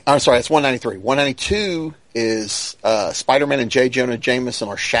 190. I'm sorry, it's 193. 192 is Spider-Man and J. Jonah Jameson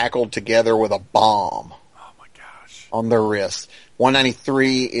are shackled together with a bomb. Oh my gosh! On their wrist.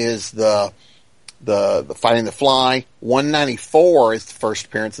 193 is the fighting the Fly. 194 is the first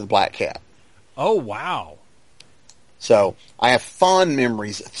appearance of the Black Cat. Oh, wow. So I have fond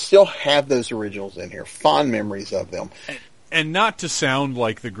memories. Still have those originals in here. Fond memories of them. And not to sound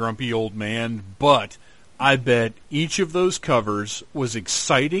like the grumpy old man, but I bet each of those covers was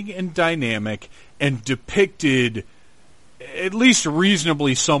exciting and dynamic and depicted, at least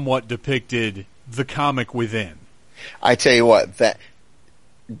reasonably somewhat depicted, the comic within. I tell you what, that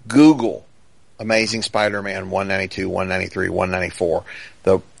Google Amazing Spider-Man 192, 193, 194.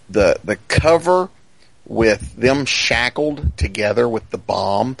 The cover with them shackled together with the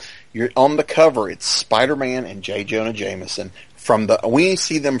bomb. You're on the cover. It's Spider-Man and J. Jonah Jameson we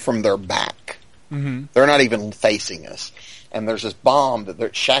see them from their back. Mm-hmm. They're not even facing us. And there's this bomb that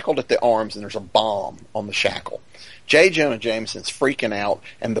they're shackled at the arms, and there's a bomb on the shackle. J. Jonah Jameson's freaking out,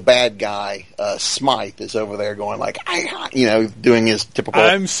 and the bad guy, Smythe, is over there going like, doing his typical...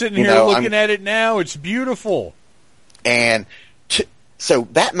 I'm sitting here looking at it now. It's beautiful. And so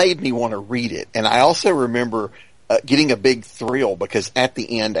that made me want to read it. And I also remember getting a big thrill because at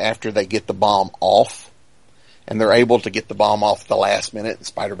the end, after they get the bomb off, and they're able to get the bomb off at the last minute, and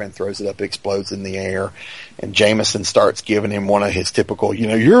Spider-Man throws it up, it explodes in the air, and Jameson starts giving him one of his typical,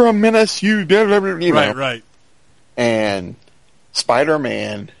 you're a menace, Right. And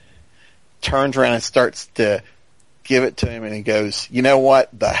Spider-Man turns around and starts to give it to him, and he goes, you know what?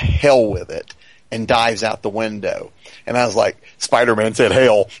 The hell with it. and dives out the window. And I was like, Spider-Man said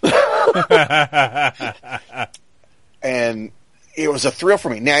hell. And it was a thrill for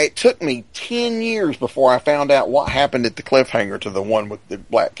me. Now, it took me 10 years before I found out what happened at the cliffhanger to the one with the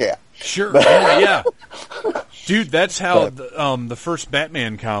black cat. Sure. Yeah. Dude, that's how the first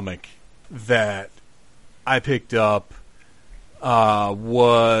Batman comic that I picked up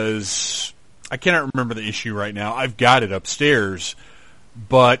was... I cannot remember the issue right now. I've got it upstairs.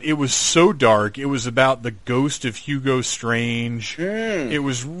 But it was so dark. It was about the ghost of Hugo Strange. It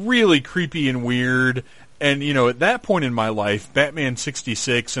was really creepy and weird. And, you know, at that point in my life, Batman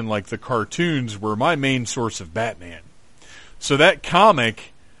 66 and, like, the cartoons were my main source of Batman. So that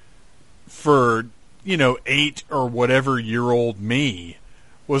comic, for, you know, 8 or whatever year old me,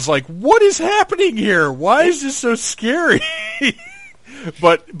 was like, what is happening here? Why is this so scary?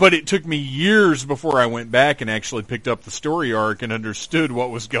 But it took me years before I went back and actually picked up the story arc and understood what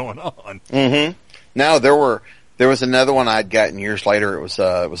was going on. Mm-hmm. No, there was another one I'd gotten years later. It was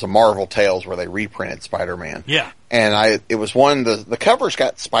a Marvel Tales where they reprinted Spider-Man. Yeah. And it was one, the cover's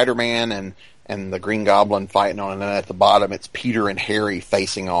got Spider-Man and the Green Goblin fighting on it, and then at the bottom it's Peter and Harry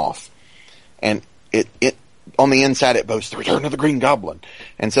facing off. And it on the inside it boasts the return of the Green Goblin.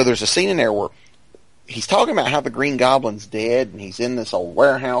 And so there's a scene in there where he's talking about how the Green Goblin's dead, and he's in this old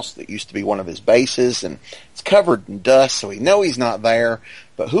warehouse that used to be one of his bases, and it's covered in dust, so we know he's not there.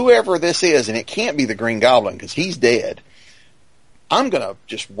 But whoever this is, and it can't be the Green Goblin because he's dead, I'm going to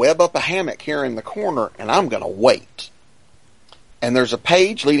just web up a hammock here in the corner, and I'm going to wait. And there's a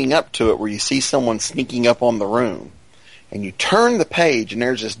page leading up to it where you see someone sneaking up on the room. And you turn the page, and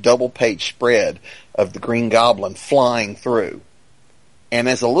there's this double-page spread of the Green Goblin flying through. And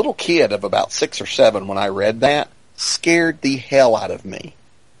as a little kid of about 6 or 7, when I read that, scared the hell out of me.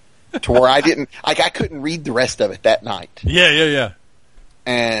 To where I couldn't read the rest of it that night. Yeah.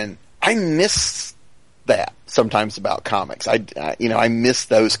 And I miss that sometimes about comics. I miss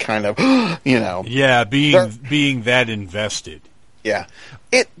those kind of, you know. Yeah, being that invested. Yeah.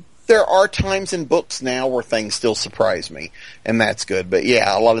 There are times in books now where things still surprise me, and that's good. But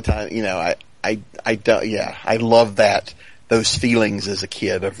yeah, a lot of times, you know, I love that. Those feelings as a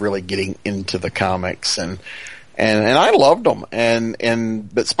kid of really getting into the comics, and I loved them,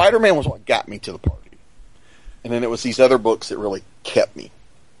 but Spider-Man was what got me to the party, and then it was these other books that really kept me.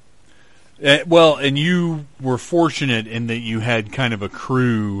 Well, and you were fortunate in that you had kind of a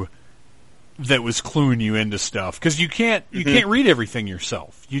crew that was cluing you into stuff, because you can't read everything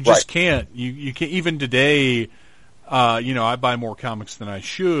yourself. You just can't. You can't even today. You know, I buy more comics than I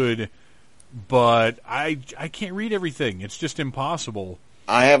should. But I can't read everything. It's just impossible.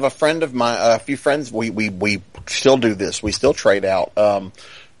 I have a few friends. We still do this. We still trade out.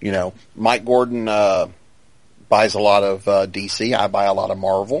 You know, Mike Gordon buys a lot of DC. I buy a lot of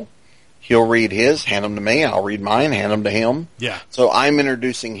Marvel. He'll read his, hand them to me. I'll read mine, hand them to him. Yeah. So I'm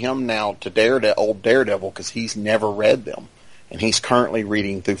introducing him now to old Daredevil, because he's never read them, and he's currently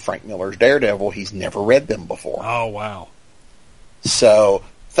reading through Frank Miller's Daredevil. He's never read them before. Oh wow. So.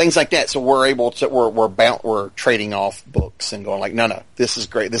 Things like that. So we're trading off books and going like, no, this is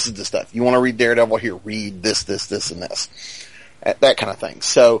great. This is the stuff. You want to read Daredevil? Here, read this, and this. That kind of thing.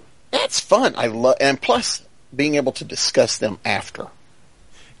 So that's fun. And plus being able to discuss them after.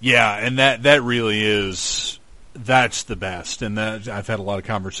 Yeah. And that really is, that's the best. And that I've had a lot of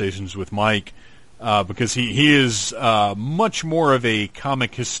conversations with Mike, because he is, much more of a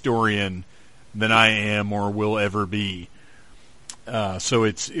comic historian than I am or will ever be. So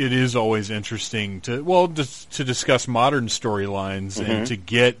it is always interesting to discuss modern storylines and to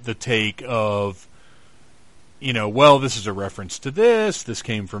get the take of, you know, well, this is a reference to this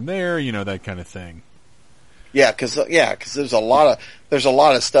came from there, you know, that kind of thing. Yeah, because there's a lot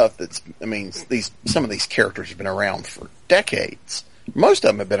of stuff that's, I mean, some of these characters have been around for decades. Most of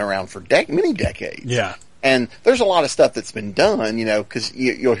them have been around for many decades. Yeah. And there's a lot of stuff that's been done, you know, because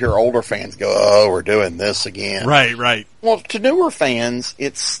you'll hear older fans go, oh, we're doing this again. Right. Well, to newer fans,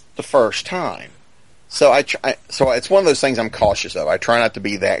 it's the first time. So so it's one of those things I'm cautious of. I try not to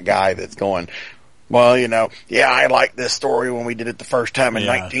be that guy that's going, well, you know, yeah, I liked this story when we did it the first time in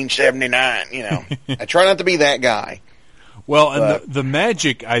 1979, you know. I try not to be that guy. Well, and the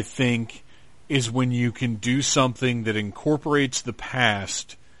magic, I think, is when you can do something that incorporates the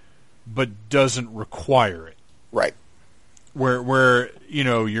past but doesn't require it. Right. Where you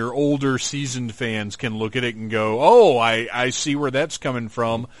know, your older seasoned fans can look at it and go, oh, I see where that's coming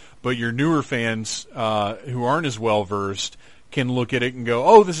from, but your newer fans who aren't as well versed can look at it and go,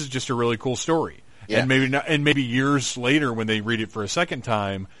 oh, this is just a really cool story. Yeah. And maybe years later when they read it for a second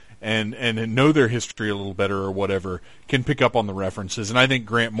time and know their history a little better or whatever, can pick up on the references. And I think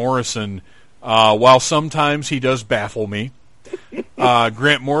Grant Morrison While sometimes he does baffle me,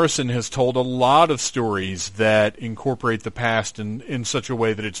 Grant Morrison has told a lot of stories that incorporate the past in such a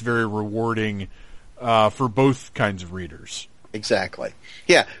way that it's very rewarding for both kinds of readers. Exactly.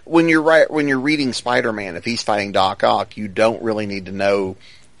 Yeah, when you're reading Spider-Man, if he's fighting Doc Ock, you don't really need to know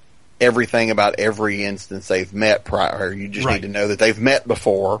everything about every instance they've met prior. You just need to know that they've met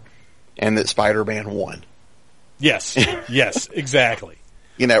before and that Spider-Man won. Yes. Yes, exactly.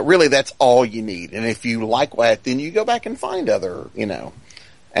 Really that's all you need. And if you like that, then you go back and find other,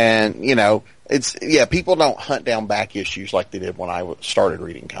 and, people don't hunt down back issues like they did when I started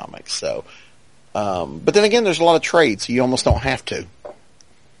reading comics. So, but then again, there's a lot of trades, so you almost don't have to.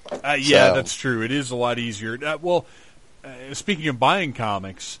 That's true. It is a lot easier. Speaking of buying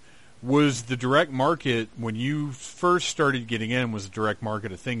comics, was the direct market, when you first started getting in, was the direct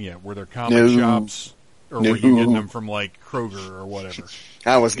market a thing yet? Were there comic shops, or were you getting them from like Kroger or whatever?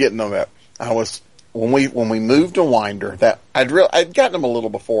 I was getting them when we moved to Winder. That I'd gotten them a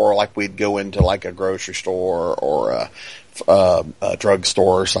little before, like we'd go into like a grocery store or a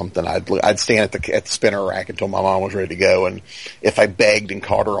drugstore or something. I'd stand at the spinner rack until my mom was ready to go, and if I begged and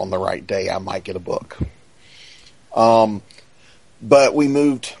caught her on the right day, I might get a book. But when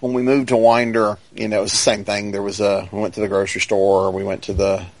we moved to Winder, it was the same thing. We went to the grocery store. We went to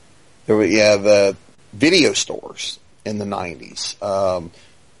the video stores in the 90s.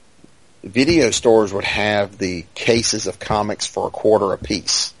 Video stores would have the cases of comics for $0.25 a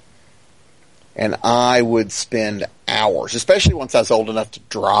piece. And I would spend hours, especially once I was old enough to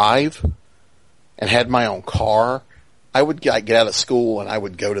drive and had my own car. I would get out of school and I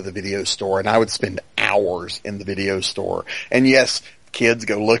would go to the video store and I would spend hours in the video store. And yes, kids,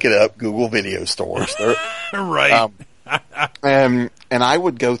 go look it up, Google video stores. Right. And I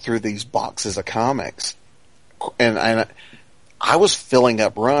would go through these boxes of comics and I was filling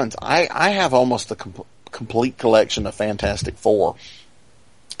up runs. I have almost a complete collection of Fantastic Four,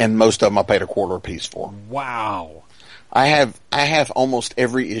 and most of them I paid $0.25 a piece for. Wow. I have almost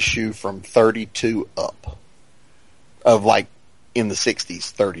every issue from 32 up. Of like in the 60s,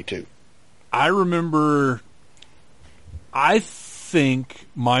 32. I remember, I think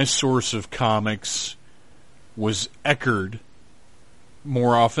my source of comics was Eckerd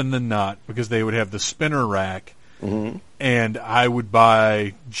more often than not, because they would have the spinner rack, and I would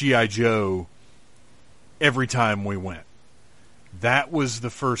buy G.I. Joe every time we went. That was the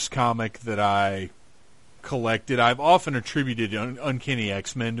first comic that I collected. I've often attributed Uncanny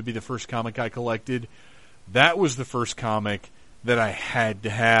X-Men to be the first comic I collected. That was the first comic that I had to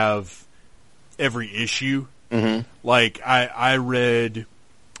have every issue. Mm-hmm. Like, I read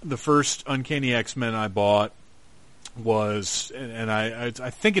the first Uncanny X-Men I bought was, and I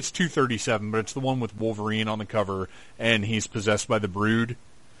think it's 237, but it's the one with Wolverine on the cover, and he's possessed by the Brood.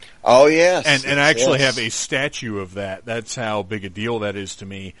 Oh, yes. And I actually have a statue of that. That's how big a deal that is to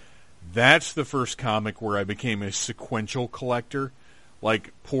me. That's the first comic where I became a sequential collector.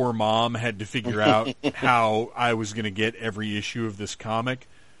 Like, poor mom had to figure out how I was going to get every issue of this comic.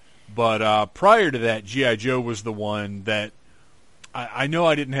 But prior to that, G.I. Joe was the one that I know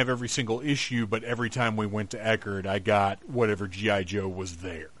I didn't have every single issue, but every time we went to Eckerd, I got whatever G.I. Joe was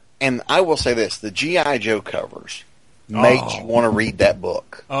there. And I will say this, the G.I. Joe covers made you want to read that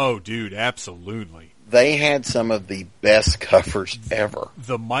book. Oh, dude, absolutely. They had some of the best covers ever.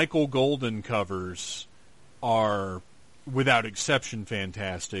 The Michael Golden covers are, without exception,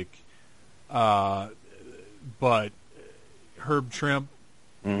 fantastic. But Herb Trimp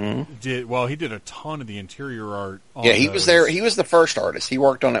did a ton of the interior art on he was there. He was the first artist. He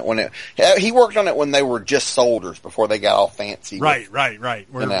worked on it when they were just soldiers before they got all fancy. Right. Where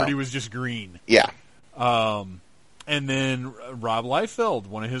everybody was just green. Yeah. And then Rob Liefeld,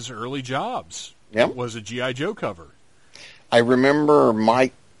 one of his early jobs, was a G.I. Joe cover. I remember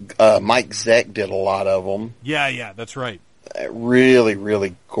Mike Zeck did a lot of them. Yeah, that's right. Really,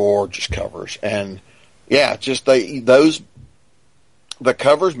 really gorgeous covers. And just the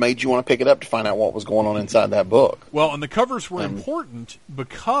covers made you want to pick it up to find out what was going on inside that book. Well, and the covers were important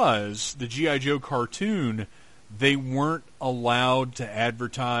because the G.I. Joe cartoon, they weren't allowed to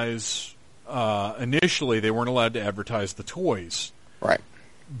advertise. Initially, they weren't allowed to advertise the toys. Right.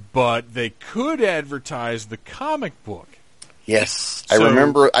 But they could advertise the comic book. Yes. I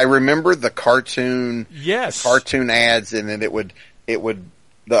remember the cartoon. Yes. The cartoon ads, and then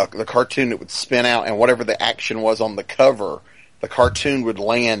the cartoon, it would spin out, and whatever the action was on the cover, the cartoon would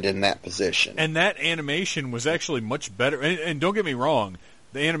land in that position. And that animation was actually much better. And don't get me wrong,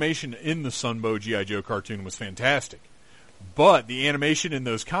 the animation in the Sunbow G.I. Joe cartoon was fantastic. But the animation in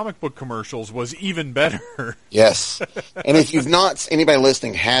those comic book commercials was even better. Yes. And if anybody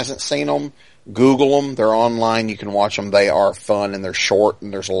listening hasn't seen them, Google them. They're online. You can watch them. They are fun, and they're short,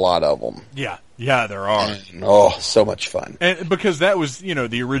 and there's a lot of them. Yeah, there are. And, oh, so much fun. And because that was,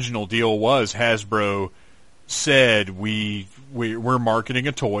 the original deal was Hasbro said we're marketing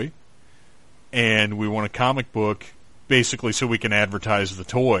a toy, and we want a comic book basically so we can advertise the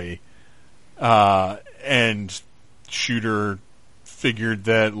toy. And Shooter figured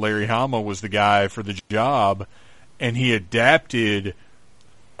that Larry Hama was the guy for the job, and he adapted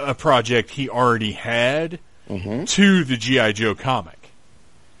a project he already had to the G.I. Joe comic,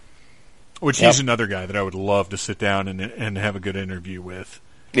 which he's another guy that I would love to sit down and have a good interview with.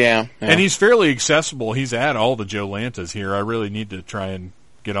 Yeah. And he's fairly accessible. He's at all the Joe Lantas here. I really need to try and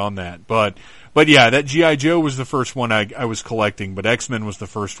get on that. But yeah, that G.I. Joe was the first one I was collecting, but X-Men was the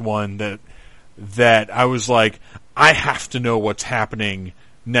first one that I was like, I have to know what's happening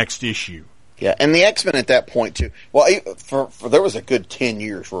next issue. Yeah, and the X-Men at that point too. Well, for there was a good 10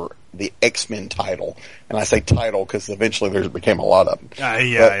 years for the X-Men title, and I say title because eventually there became a lot of them.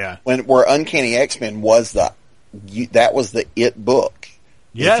 Yeah. Where Uncanny X-Men was that was the it book.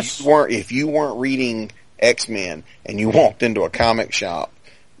 Yes. If you weren't reading X-Men and you walked into a comic shop,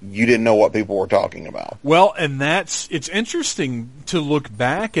 you didn't know what people were talking about. Well, and it's interesting to look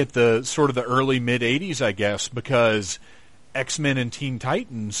back at the sort of the early mid 80s, I guess, because X-Men and Teen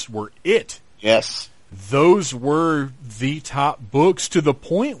Titans were it. Yes. Those were the top books to the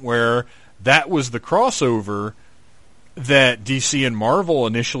point where that was the crossover that DC and Marvel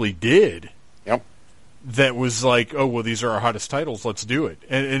initially did. Yep. That was like, oh, well, these are our hottest titles, let's do it.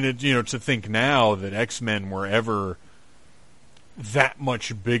 And it, to think now that X-Men were ever that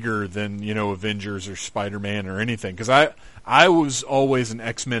much bigger than, Avengers or Spider-Man or anything. Because I was always an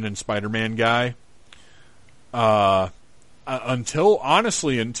X-Men and Spider-Man guy. Until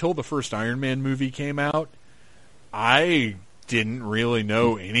the first Iron Man movie came out, I didn't really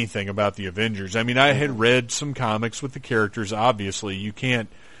know anything about the Avengers. I mean, I had read some comics with the characters. Obviously, you can't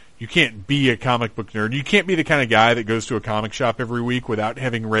be a comic book nerd. You can't be the kind of guy that goes to a comic shop every week without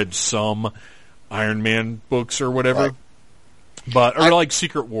having read some Iron Man books or whatever. Right. Or like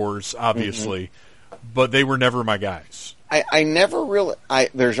Secret Wars, obviously. But they were never my guys. I never really...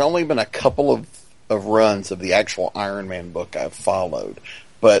 there's only been a couple of runs of the actual Iron Man book I've followed.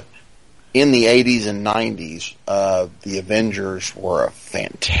 But in the 80s and 90s, the Avengers were a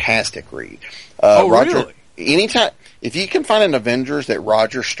fantastic read. Really? Anytime... If you can find an Avengers that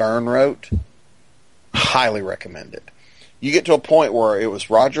Roger Stern wrote, highly recommend it. You get to a point where it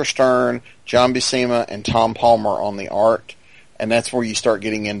was Roger Stern, John Buscema, and Tom Palmer on the art, and that's where you start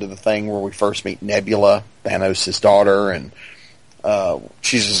getting into the thing where we first meet Nebula, Thanos' daughter, and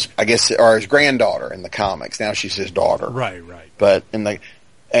she's, his granddaughter in the comics. Now she's his daughter. Right. But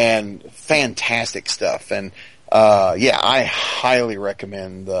and fantastic stuff. And I highly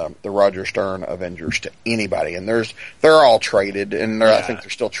recommend the Roger Stern Avengers to anybody. And they're all traded, and I think they're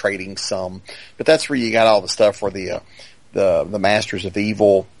still trading some. But that's where you got all the stuff where the Masters of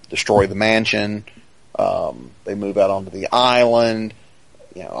Evil destroy the mansion. They move out onto the island.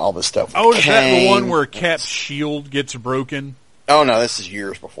 All this stuff. Oh, is that the one where Cap's shield gets broken? Oh no, this is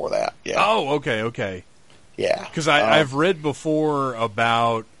years before that. Yeah. Oh, okay. Yeah. Because I've read before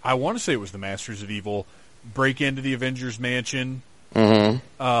about, I want to say it was the Masters of Evil, break into the Avengers mansion, wreck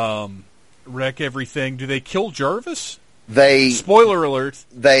everything. Do they kill Jarvis? Spoiler alert.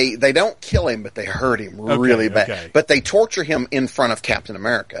 They don't kill him, but they hurt him really bad. Okay. But they torture him in front of Captain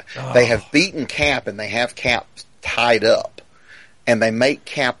America. Oh. They have beaten Cap, and they have Cap tied up. And they make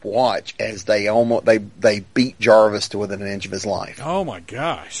Cap watch as they beat Jarvis to within an inch of his life. Oh my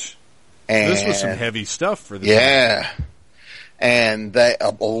gosh! And this was some heavy stuff for the time. And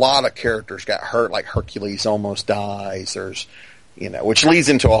a lot of characters got hurt. Like Hercules almost dies. There's, which leads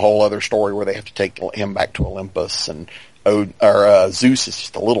into a whole other story where they have to take him back to Olympus, and Zeus is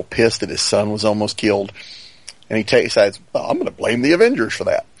just a little pissed that his son was almost killed, and he decides, I'm going to blame the Avengers for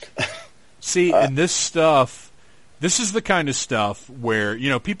that. See, and this stuff. This is the kind of stuff where,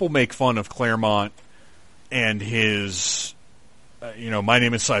 people make fun of Claremont and his, my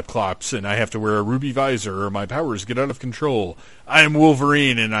name is Cyclops and I have to wear a ruby visor or my powers get out of control. I am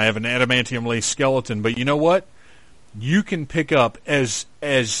Wolverine and I have an adamantium lace skeleton. But you know what? You can pick up as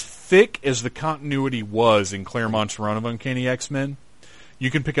thick as the continuity was in Claremont's run of Uncanny X-Men.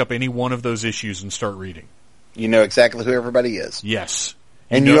 You can pick up any one of those issues and start reading. You know exactly who everybody is. Yes.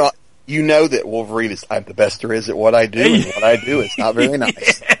 You know that Wolverine is, I'm the best there is at what I do, and what I do is not very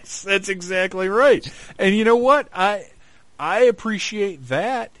nice. Yes, that's exactly right. And you know what? I appreciate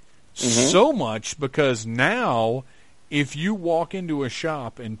that so much, because now if you walk into a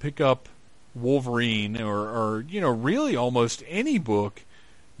shop and pick up Wolverine or really almost any book,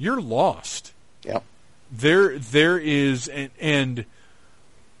 you're lost. Yep. There is, and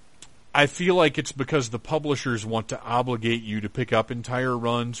I feel like it's because the publishers want to obligate you to pick up entire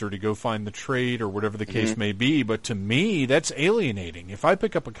runs or to go find the trade or whatever the case may be. But to me, that's alienating. If I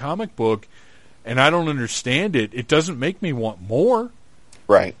pick up a comic book and I don't understand it, it doesn't make me want more.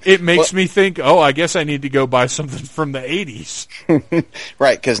 Right. It makes me think, oh, I guess I need to go buy something from the 80s.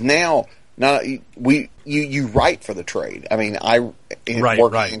 Right, because now you write for the trade. I mean,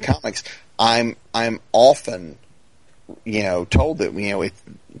 working in comics, I'm often, told that,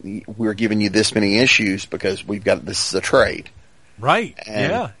 we're giving you this many issues because we've got, this is a trade. Right.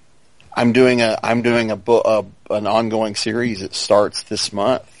 And yeah. I'm doing a book, an ongoing series that starts this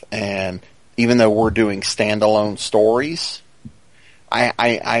month, and even though we're doing standalone stories,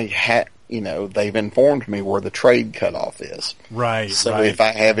 I had, they've informed me where the trade cutoff is. Right. So right. if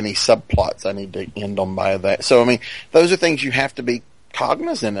I have any subplots, I need to end them by that. So, I mean, those are things you have to be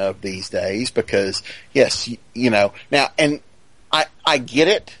cognizant of these days because, yes, now, and I get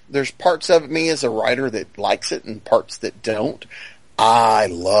it. There's parts of me as a writer that likes it and parts that don't. I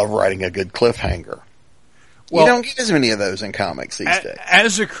love writing a good cliffhanger. Well, you don't get as many of those in comics these days.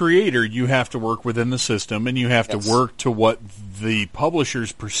 As a creator, you have to work within the system, and you have to work to what the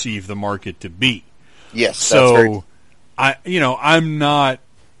publishers perceive the market to be. Yes. So, I'm not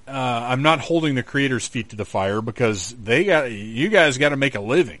holding the creators' feet to the fire because you guys got to make a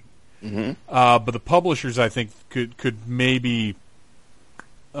living. Mm-hmm. But the publishers, I think, could maybe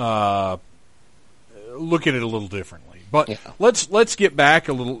look at it a little differently. But let's get back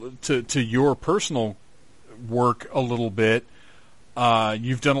a little to your personal work a little bit.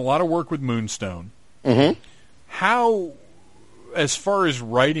 You've done a lot of work with Moonstone. Mm-hmm. How, as far as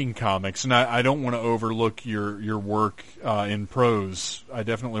writing comics, and I don't want to overlook your work in prose. I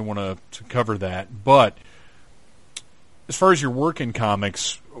definitely want to cover that. But as far as your work in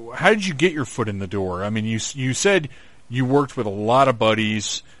comics, how did you get your foot in the door? I mean, you said you worked with a lot of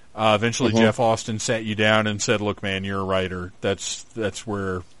buddies. Eventually, Jeff Austin sat you down and said, "Look, man, you're a writer. That's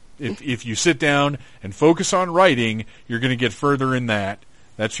where." If you sit down and focus on writing, you're going to get further in that.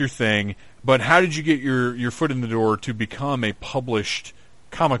 That's your thing. But how did you get your foot in the door to become a published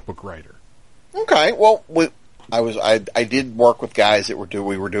comic book writer? Okay, well, I did work with guys that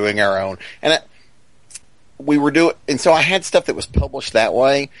we were doing our own, and and so I had stuff that was published that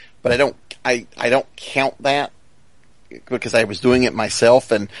way, but I don't count that because I was doing it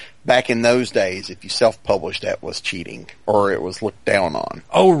myself, and back in those days, if you self-published, that was cheating, or it was looked down on.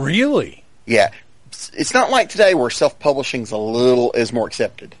 Oh, really? Yeah. It's not like today where self-publishing is more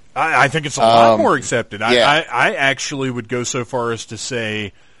accepted. I think it's a lot more accepted. Yeah. I actually would go so far as to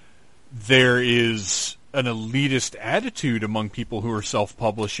say there is an elitist attitude among people who are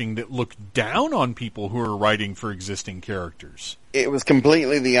self-publishing that look down on people who are writing for existing characters. It was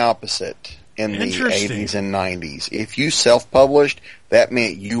completely the opposite. In the 80s and 90s. If you self-published, that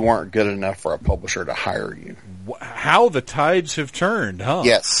meant you weren't good enough for a publisher to hire you. How the tides have turned, huh?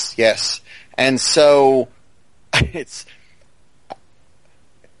 Yes. And so, it's...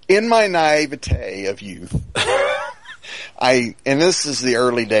 In my naivete of youth, and this is the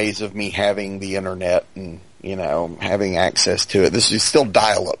early days of me having the internet and, having access to it. This is still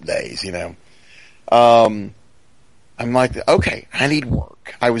dial-up days, I'm like, okay, I need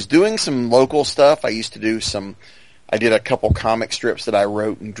work. I was doing some local stuff. I did a couple comic strips that I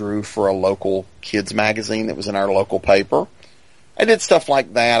wrote and drew for a local kids magazine that was in our local paper. I did stuff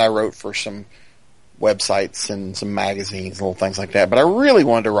like that. I wrote for some websites and some magazines, little things like that. But I really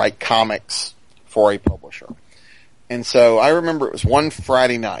wanted to write comics for a publisher. And so I remember it was one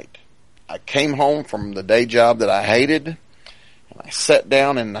Friday night. I came home from the day job that I hated, and I sat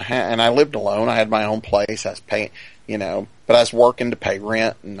down and I lived alone. I had my own place. I was paying... but I was working to pay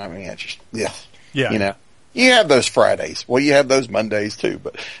rent, and I mean, I just, you have those Fridays. Well, you have those Mondays too,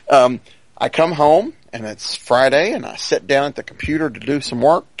 but, I come home and it's Friday and I sit down at the computer to do some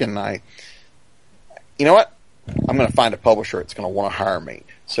work and you know what? I'm going to find a publisher that's going to want to hire me.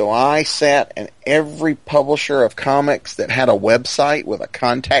 So I sat and every publisher of comics that had a website with a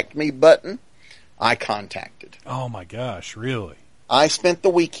contact me button, I contacted. Oh my gosh, really? I spent the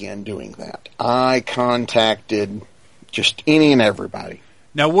weekend doing that. I contacted just any and everybody.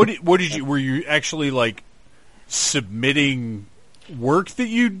 Now, what did you? Were you actually like submitting work that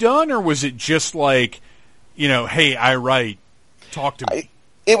you'd done, or was it just like, hey, I write, talk to me?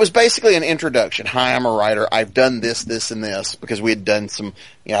 It was basically an introduction. Hi, I'm a writer. I've done this, this, and this because we had done some.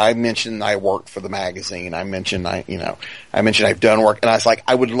 I mentioned I worked for the magazine. I mentioned I've done work, and I was like,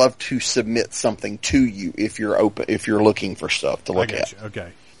 I would love to submit something to you if you're open, if you're looking for stuff to look at.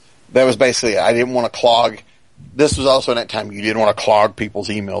 Okay. That was basically it. I didn't want to clog this was also in that time you didn't want to clog people's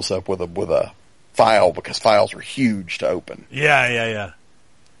emails up with a file because files were huge to open. Yeah.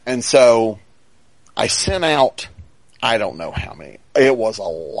 And so I sent out, I don't know how many. It was a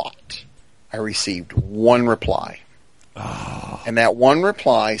lot. I received one reply. Oh. And that one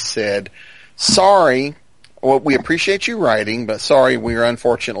reply said, sorry, well, we appreciate you writing, but sorry, we're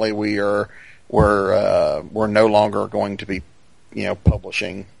no longer going to be,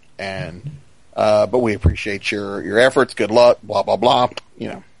 publishing, and but we appreciate your efforts. Good luck. Blah blah blah.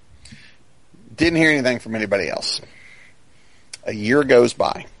 Didn't hear anything from anybody else. A year goes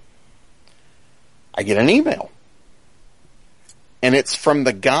by. I get an email, and it's from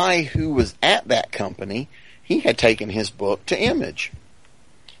the guy who was at that company. He had taken his book to Image,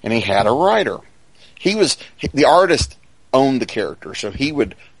 and he had a writer. The artist owned the character, so he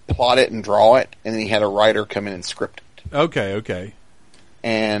would plot it and draw it, and then he had a writer come in and script it. Okay.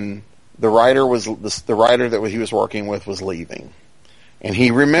 And the writer that he was working with was leaving, and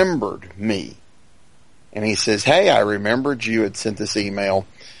he remembered me, and he says, "Hey, I remembered you had sent this email,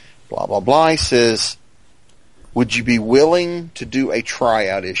 blah blah blah." He says, "Would you be willing to do a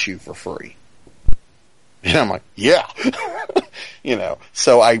tryout issue for free?" And I'm like, "Yeah."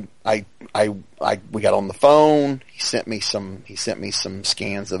 So we got on the phone. He sent me some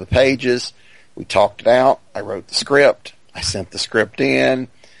scans of the pages. We talked it out. I wrote the script. I sent the script in.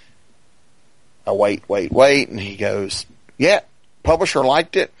 I wait. And he goes, "Yeah, publisher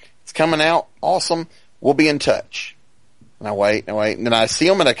liked it. It's coming out. Awesome. We'll be in touch." And I wait. And then I see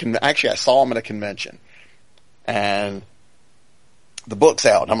him I saw him at a convention, and the book's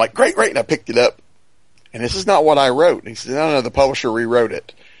out. And I'm like, great. And I picked it up. And this is not what I wrote. And he said, no, the publisher rewrote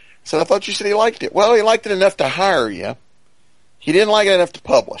it. So I thought you said he liked it. Well, he liked it enough to hire you. He didn't like it enough to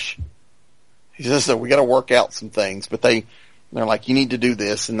publish. He says, so we got to work out some things. But they're like, you need to do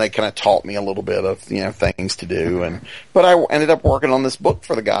this. And they kind of taught me a little bit of, things to do. But I ended up working on this book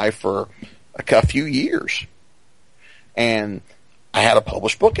for the guy for a few years. And I had a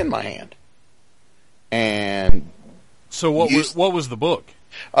published book in my hand. And so what was the book?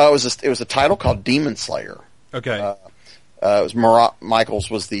 It was a title called Demon Slayer. Okay. It was Marat Michaels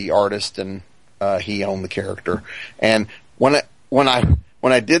was the artist, and he owned the character. And when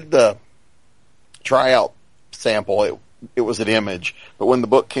I did the tryout sample, it was an Image, but when the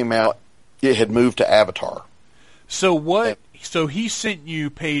book came out, it had moved to Avatar. So So he sent you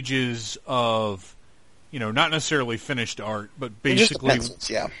pages of, not necessarily finished art, but basically, pencils,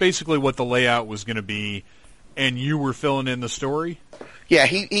 yeah. Basically what the layout was going to be, and you were filling in the story. Yeah,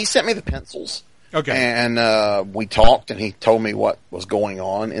 he sent me the pencils. Okay. And we talked, and he told me what was going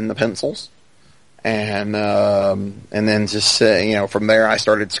on in the pencils. And then just, from there I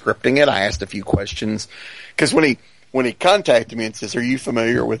started scripting it. I asked a few questions. Because when he contacted me and says, "Are you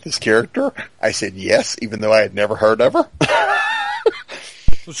familiar with this character?" I said yes, even though I had never heard of her.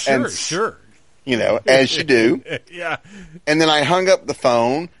 Well, sure. As you do. Yeah. And then I hung up the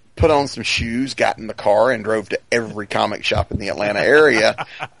phone, put on some shoes, got in the car, and drove to every comic shop in the Atlanta area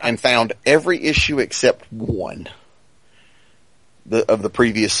and found every issue except one of the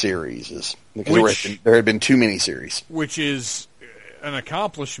previous series. Because there had been too many series. Which is an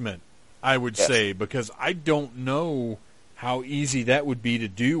accomplishment, I would say, because I don't know how easy that would be to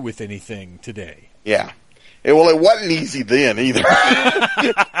do with anything today. Yeah. It wasn't easy then either.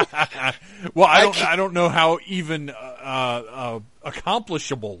 Well, I don't know how even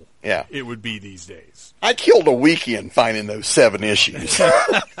accomplishable it would be these days. I killed a weekend finding those 7 issues.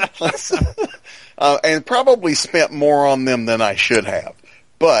 And probably spent more on them than I should have.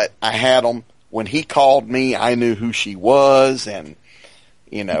 But I had them. When he called me, I knew who she was, and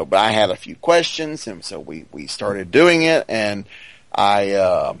but I had a few questions, and so we started doing it, and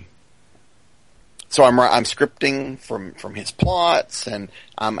so I'm scripting from his plots, and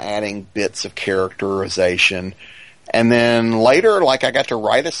I'm adding bits of characterization. And then later, I got to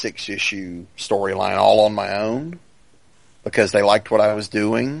write a 6-issue storyline all on my own because they liked what I was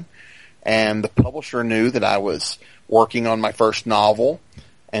doing. And the publisher knew that I was working on my first novel.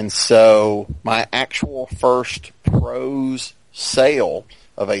 And so my actual first prose sale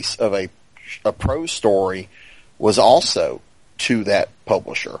of a prose story was also to that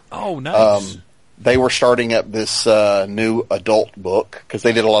publisher. Oh, nice. They were starting up this new adult book, because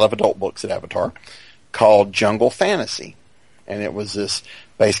they did a lot of adult books at Avatar, called Jungle Fantasy. And it was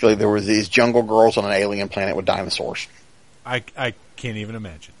basically there was these jungle girls on an alien planet with dinosaurs. I can't even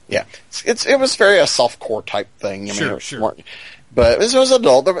imagine. Yeah. It was very a softcore type thing. Sure. But this was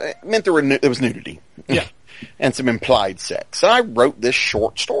adult. It meant there was nudity. Yeah. And some implied sex. So I wrote this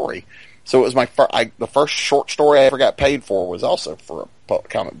short story. So it was the first short story I ever got paid for was also for a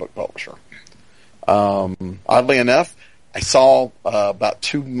comic book publisher. Oddly enough, I saw about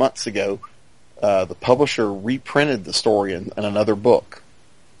 2 months ago the publisher reprinted the story in another book.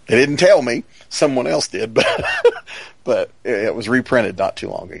 They didn't tell me; someone else did, but it was reprinted not too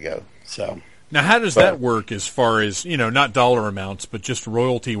long ago. So now, how does that work as far as, not dollar amounts, but just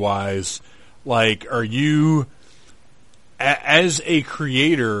royalty wise? Like, are you as a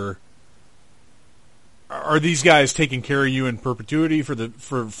creator? Are these guys taking care of you in perpetuity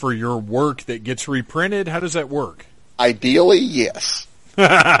for your work that gets reprinted? How does that work? Ideally, yes.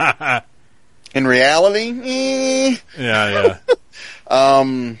 In reality, yeah.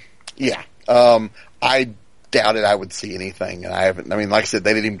 Yeah. I doubted I would see anything, and I haven't. I mean, like I said,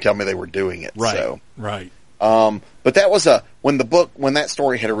 they didn't even tell me they were doing it. Right. So. Right. But that was when that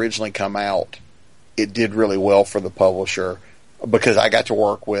story had originally come out, it did really well for the publisher because I got to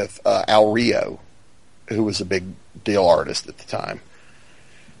work with Al Rio, who was a big deal artist at the time.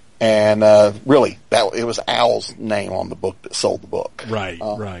 And really, it was Al's name on the book that sold the book. Right,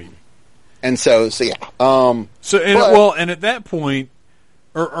 right. And so yeah. And at that point,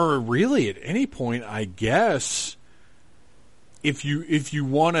 or really at any point, I guess, if you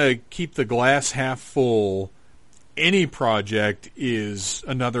want to keep the glass half full, any project is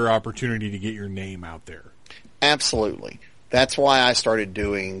another opportunity to get your name out there. Absolutely. That's why I started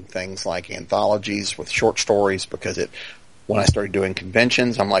doing things like anthologies with short stories, because when I started doing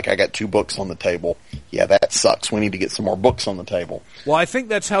conventions, I'm like, I got 2 books on the table. Yeah, that sucks. We need to get some more books on the table. Well, I think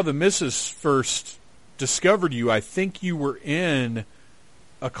that's how the Missus first discovered you. I think you were in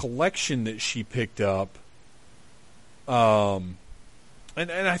a collection that she picked up. And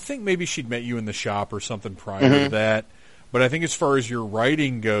I think maybe she'd met you in the shop or something prior to that. But I think as far as your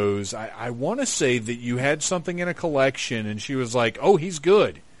writing goes, I want to say that you had something in a collection, and she was like, oh, he's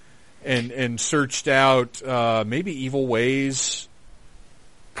good. And searched out maybe Evil Ways.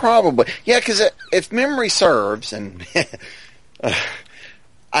 Probably. Yeah, because if memory serves, and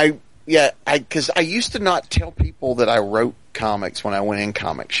I used to not tell people that I wrote comics when I went in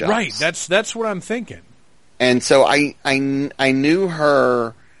comic shops. Right, that's what I'm thinking. And so I knew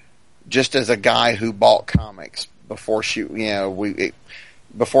her just as a guy who bought comics before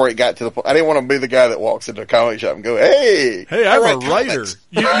before it got to the point. I didn't want to be the guy that walks into a comic shop and go, "Hey, I'm a writer."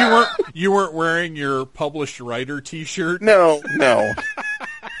 You weren't wearing your published writer T-shirt. No.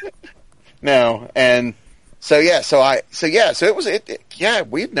 And so it was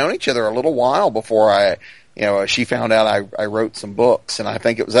we had known each other a little while before she found out I wrote some books, and I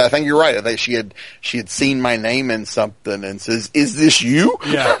think you're right. I think she had seen my name in something and says, "Is this you?"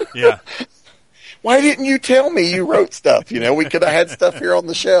 Yeah. Why didn't you tell me you wrote stuff? We could have had stuff here on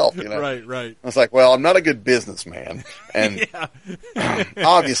the shelf. Right. I was like, well, I'm not a good businessman, and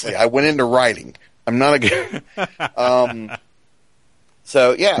obviously I went into writing. I'm not a good.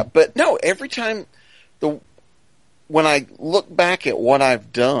 So yeah, but no. Every time when I look back at what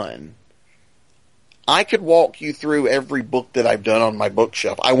I've done, I could walk you through every book that I've done on my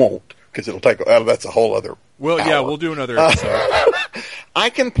bookshelf. I won't, because it'll take. That's a whole other. Well, hour. Yeah, we'll do another episode. I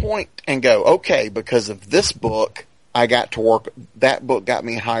can point and go, okay, because of this book, I got to work. That book got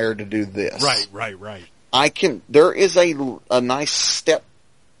me hired to do this. Right. There is a nice step,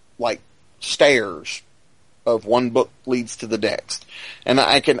 like stairs, of one book leads to the next, and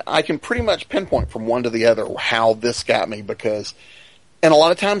I can pretty much pinpoint from one to the other how this got me, because, and a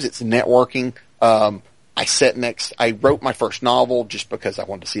lot of times it's networking. I wrote my first novel just because I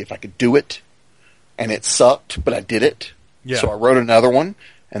wanted to see if I could do it, and it sucked, but I did it. Yeah. So I wrote another one,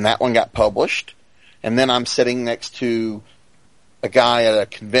 and that one got published. And then I'm sitting next to a guy at a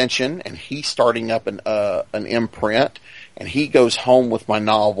convention, and he's starting up an imprint, and he goes home with my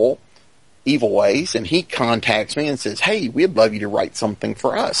novel, Evil Ways, and he contacts me and says, "Hey, we'd love you to write something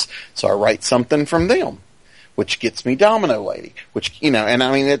for us." So I write something from them, which gets me Domino Lady, which, and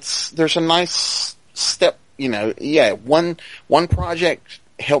I mean, there's a nice step, one project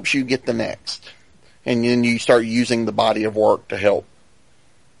helps you get the next. And then you start using the body of work to help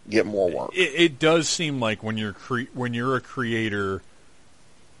get more work. It does seem like when you're a creator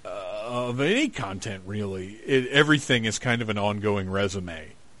of any content, really, everything is kind of an ongoing resume.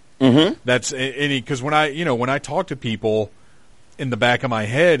 Mm-hmm. That's because when I talk to people, in the back of my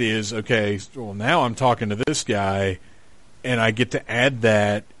head is, okay, well, now I'm talking to this guy, and I get to add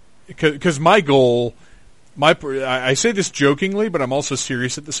that, because my goal. I say this jokingly, but I'm also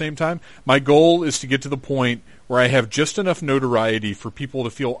serious at the same time. My goal is to get to the point where I have just enough notoriety for people to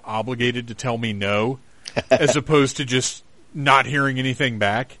feel obligated to tell me no, as opposed to just not hearing anything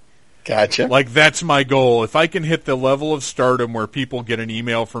back. Gotcha. Like, that's my goal. If I can hit the level of stardom where people get an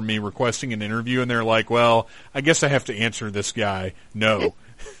email from me requesting an interview and they're like, well, I guess I have to answer this guy. No.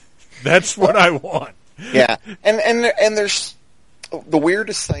 That's what I want. Yeah, and there's the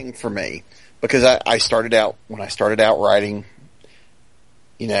weirdest thing for me, because I started out, when I started out writing,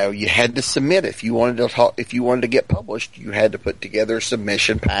 you know, you had to submit if you wanted to talk, if you wanted to get published, you had to put together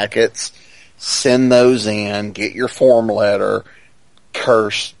submission packets, send those in, get your form letter,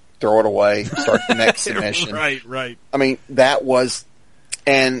 curse, throw it away, start the next submission. Right. I mean, that was,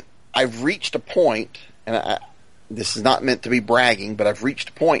 and I've reached a point, and this is not meant to be bragging, but I've reached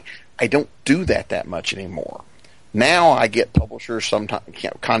a point, I don't do that much anymore. Now I get publishers sometimes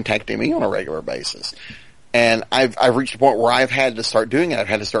contacting me on a regular basis. And I've reached a point where I've had to start doing it. I've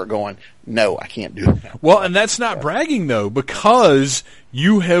had to start going, no, I can't do that. Well, and that's not bragging, though, because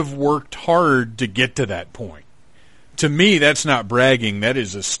you have worked hard to get to that point. To me, that's not bragging. That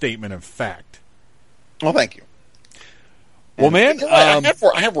is a statement of fact. Well, thank you. Well, man, I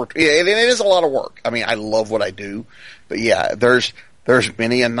have worked. Yeah, it is a lot of work. I mean, I love what I do, but yeah, there's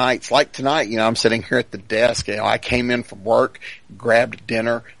many a nights like tonight. You know, I'm sitting here at the desk. You know, I came in from work, grabbed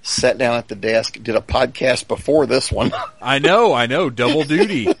dinner, sat down at the desk, did a podcast before this one. I know, double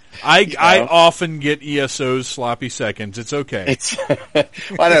duty. I often get ESO's sloppy seconds. It's okay.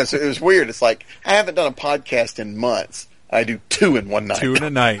 I know. So it was weird. It's like I haven't done a podcast in months. I do 2 in one night. 2 in a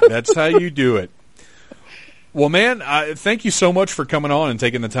night. That's how you do it. Well, man, thank you so much for coming on and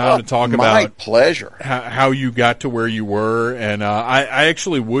taking the time to talk about my pleasure. How you got to where you were. And I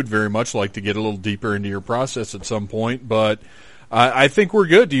actually would very much like to get a little deeper into your process at some point, but I think we're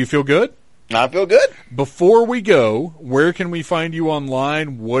good. Do you feel good? I feel good. Before we go, where can we find you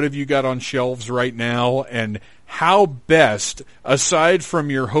online? What have you got on shelves right now? And how best, aside from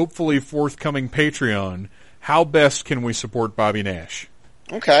your hopefully forthcoming Patreon, how best can we support Bobby Nash?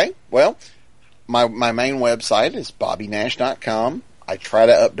 Okay, well, my main website is bobbynash.com. I try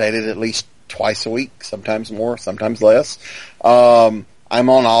to update it at least twice a week, sometimes more, sometimes less. I'm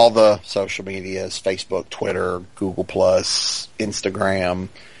on all the social medias, Facebook, Twitter, Google+, Instagram.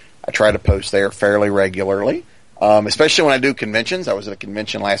 I try to post there fairly regularly, especially when I do conventions. I was at a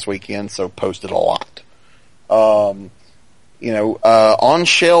convention last weekend, so posted a lot. On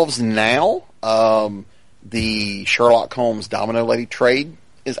shelves now, the Sherlock Holmes Domino Lady trade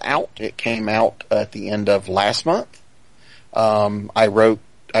is out. It came out at the end of last month.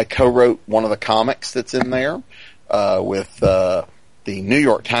 I co-wrote one of the comics that's in there with the New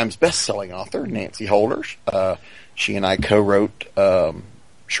York Times best-selling author Nancy Holders. She and I co-wrote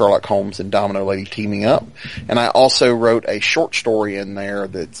Sherlock Holmes and Domino Lady teaming up, and I also wrote a short story in there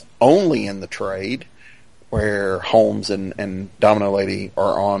that's only in the trade, where Holmes and Domino Lady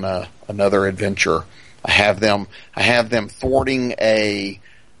are on another adventure. I have them thwarting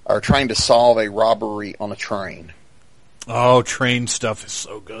trying to solve a robbery on a train. Oh, train stuff is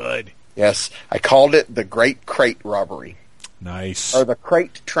so good. Yes, I called it the Great Crate Robbery. Nice. Or the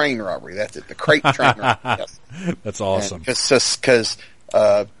Crate Train Robbery. That's it. The Crate Train Robbery. Yes. That's awesome. Because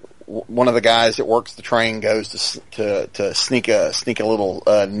one of the guys that works the train goes to sneak a little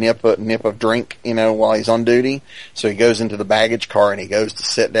nip of drink, while he's on duty. So he goes into the baggage car and he goes to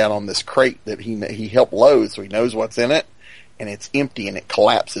sit down on this crate that he helped load, so he knows what's in it, and it's empty and it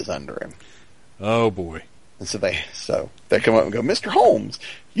collapses under him. Oh boy! And so they come up and go, "Mr. Holmes,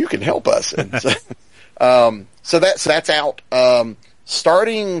 you can help us." And so that's out.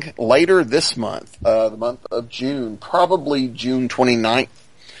 Starting later this month, the month of June, probably June 29th,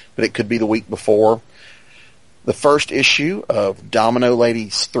 but it could be the week before. The first issue of Domino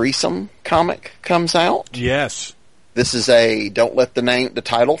Lady's Threesome comic comes out. Yes. This is don't let the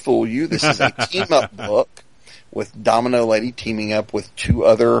title fool you. This is a team-up book with Domino Lady teaming up with 2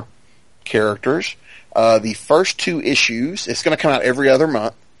 other characters. The first 2 issues, it's going to come out every other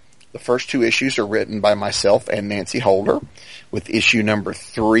month. The first 2 issues are written by myself and Nancy Holder. With issue number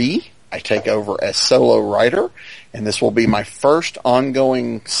 3, I take over as solo writer, and this will be my first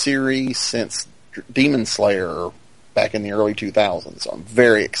ongoing series since Demon Slayer back in the early 2000s. So I'm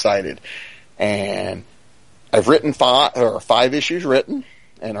very excited. And I've written 5 issues written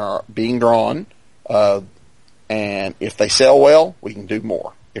and are being drawn. And if they sell well, we can do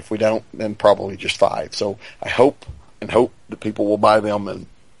more. If we don't, then probably just 5. So I hope that people will buy them and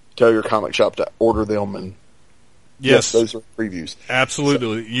tell your comic shop to order them. And yes, those are previews.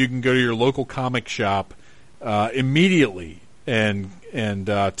 Absolutely. So, you can go to your local comic shop immediately and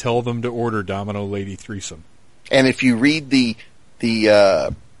tell them to order Domino Lady Threesome. And if you read the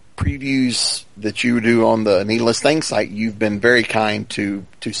previews that you do on the Needless Things site, you've been very kind to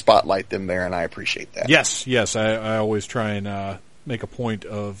spotlight them there, and I appreciate that. Yes. I always try and make a point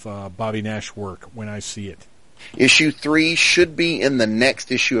of Bobby Nash work when I see it. Issue 3 should be in the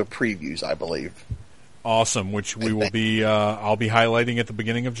next issue of previews, I believe. Awesome, which we will be, I'll be highlighting at the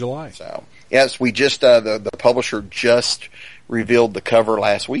beginning of July. So, yes, we just, the publisher just revealed the cover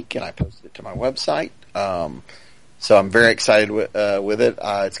last week, and I posted it to my website. So I'm very excited with it.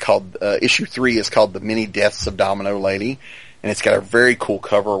 It's called, issue 3 is called The Many Deaths of Domino Lady, and it's got a very cool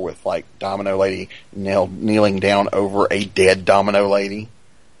cover with, like, Domino Lady kneeling down over a dead Domino Lady,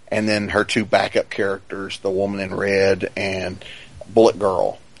 and then her 2 backup characters, the Woman in Red and Bullet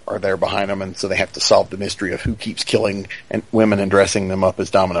Girl, are there behind them, and so they have to solve the mystery of who keeps killing women and dressing them up as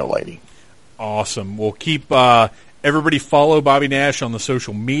Domino Lady. Awesome. We'll keep everybody follow Bobby Nash on the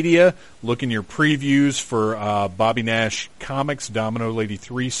social media. Look in your previews for Bobby Nash Comics. Domino Lady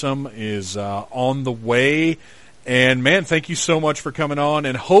Threesome is on the way. And, man, thank you so much for coming on,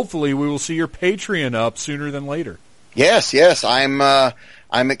 and hopefully we will see your Patreon up sooner than later. Yes.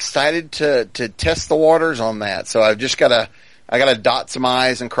 I'm excited to test the waters on that. So I've just got to dot some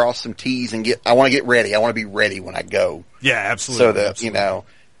I's and cross some T's and I want to get ready. I want to be ready when I go. Yeah, absolutely. So that, absolutely.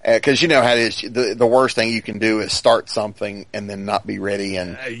 Cause you know how it is. The worst thing you can do is start something and then not be ready.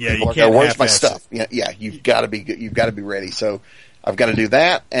 And you people can't go, where's my half-ass stuff? Yeah, you've got to be good. You've got to be ready. So I've got to do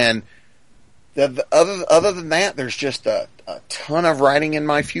that. And other than that, there's just a ton of writing in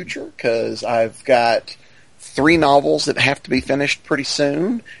my future, cause I've got 3 novels that have to be finished pretty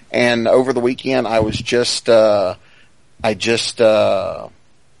soon. And over the weekend, I just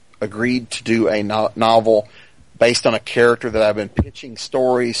agreed to do a novel based on a character that I've been pitching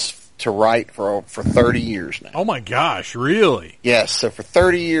stories to write for 30 years now. Oh my gosh, really? Yes, so for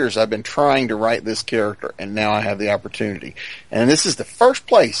 30 years I've been trying to write this character, and now I have the opportunity. And this is the first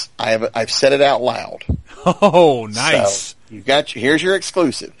place I've said it out loud. Oh, nice. So here's your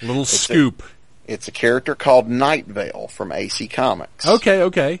exclusive. Little scoop. It's a character called Night Vale from AC Comics.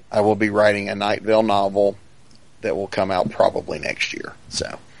 Okay. I will be writing a Night Vale novel that will come out probably next year.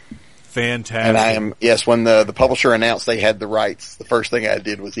 So fantastic. And when the publisher announced they had the rights, the first thing I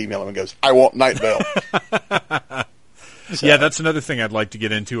did was email him and goes, I want Night Vale. So. Yeah, that's another thing I'd like to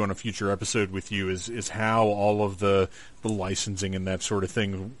get into on a future episode with you is how all of the licensing and that sort of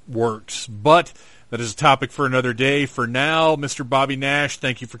thing works. But that is a topic for another day. For now, Mr. Bobby Nash,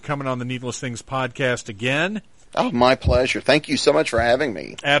 thank you for coming on the Needless Things podcast again. Oh, my pleasure. Thank you so much for having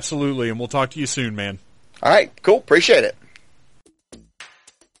me. Absolutely, and we'll talk to you soon, man. All right, cool. Appreciate it.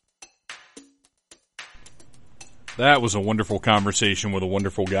 That was a wonderful conversation with a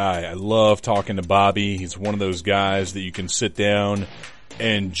wonderful guy. I love talking to Bobby. He's one of those guys that you can sit down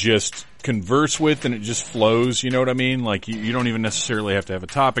and just converse with, and it just flows, you know what I mean? Like, you don't even necessarily have to have a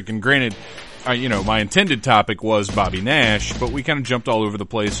topic. And granted, my intended topic was Bobby Nash, but we kind of jumped all over the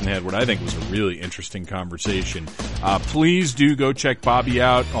place and had what I think was a really interesting conversation. Please do go check Bobby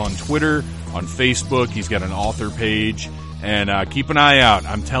out on Twitter, on Facebook. He's got an author page. And keep an eye out.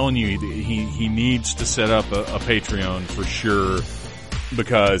 I'm telling you, he needs to set up a Patreon for sure,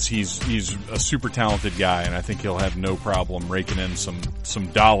 because he's a super talented guy, and I think he'll have no problem raking in some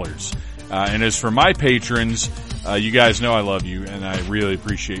dollars. And as for my patrons, you guys know I love you, and I really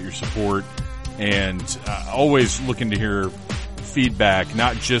appreciate your support. And always looking to hear feedback,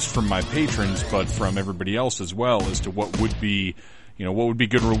 not just from my patrons, but from everybody else as well, as to what would be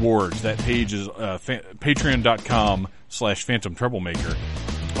good rewards. That page is patreon.com/Phantom Troublemaker.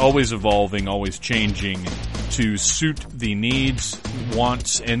 Always evolving, always changing to suit the needs,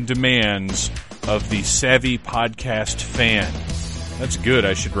 wants, and demands of the savvy podcast fan. That's good.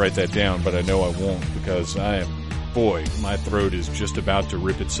 I should write that down, but I know I won't, because my throat is just about to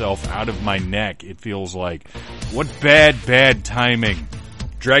rip itself out of my neck. It feels like, what bad timing.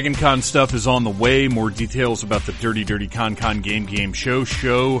 DragonCon stuff is on the way. More details about the Dirty Con Game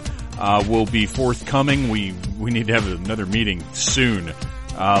show will be forthcoming. We need to have another meeting soon.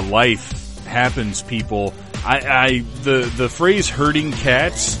 Life happens, people. The phrase herding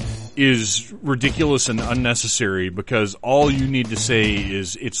cats is ridiculous and unnecessary, because all you need to say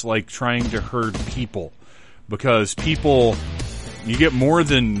is it's like trying to herd people, because people, you get more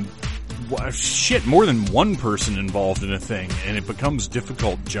than one person involved in a thing, and it becomes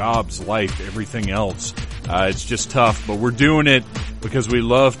difficult. Jobs, life, everything else. It's just tough, but we're doing it because we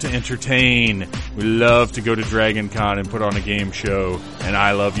love to entertain. We love to go to DragonCon and put on a game show, and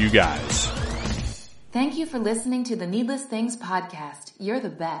I love you guys. Thank you for listening to the Needless Things podcast. You're the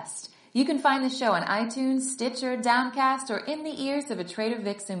best. You can find the show on iTunes, Stitcher, Downcast, or in the ears of a Trader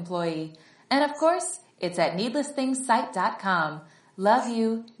Vic's employee. And of course, it's at needlessthingssite.com. Love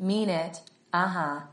you, mean it,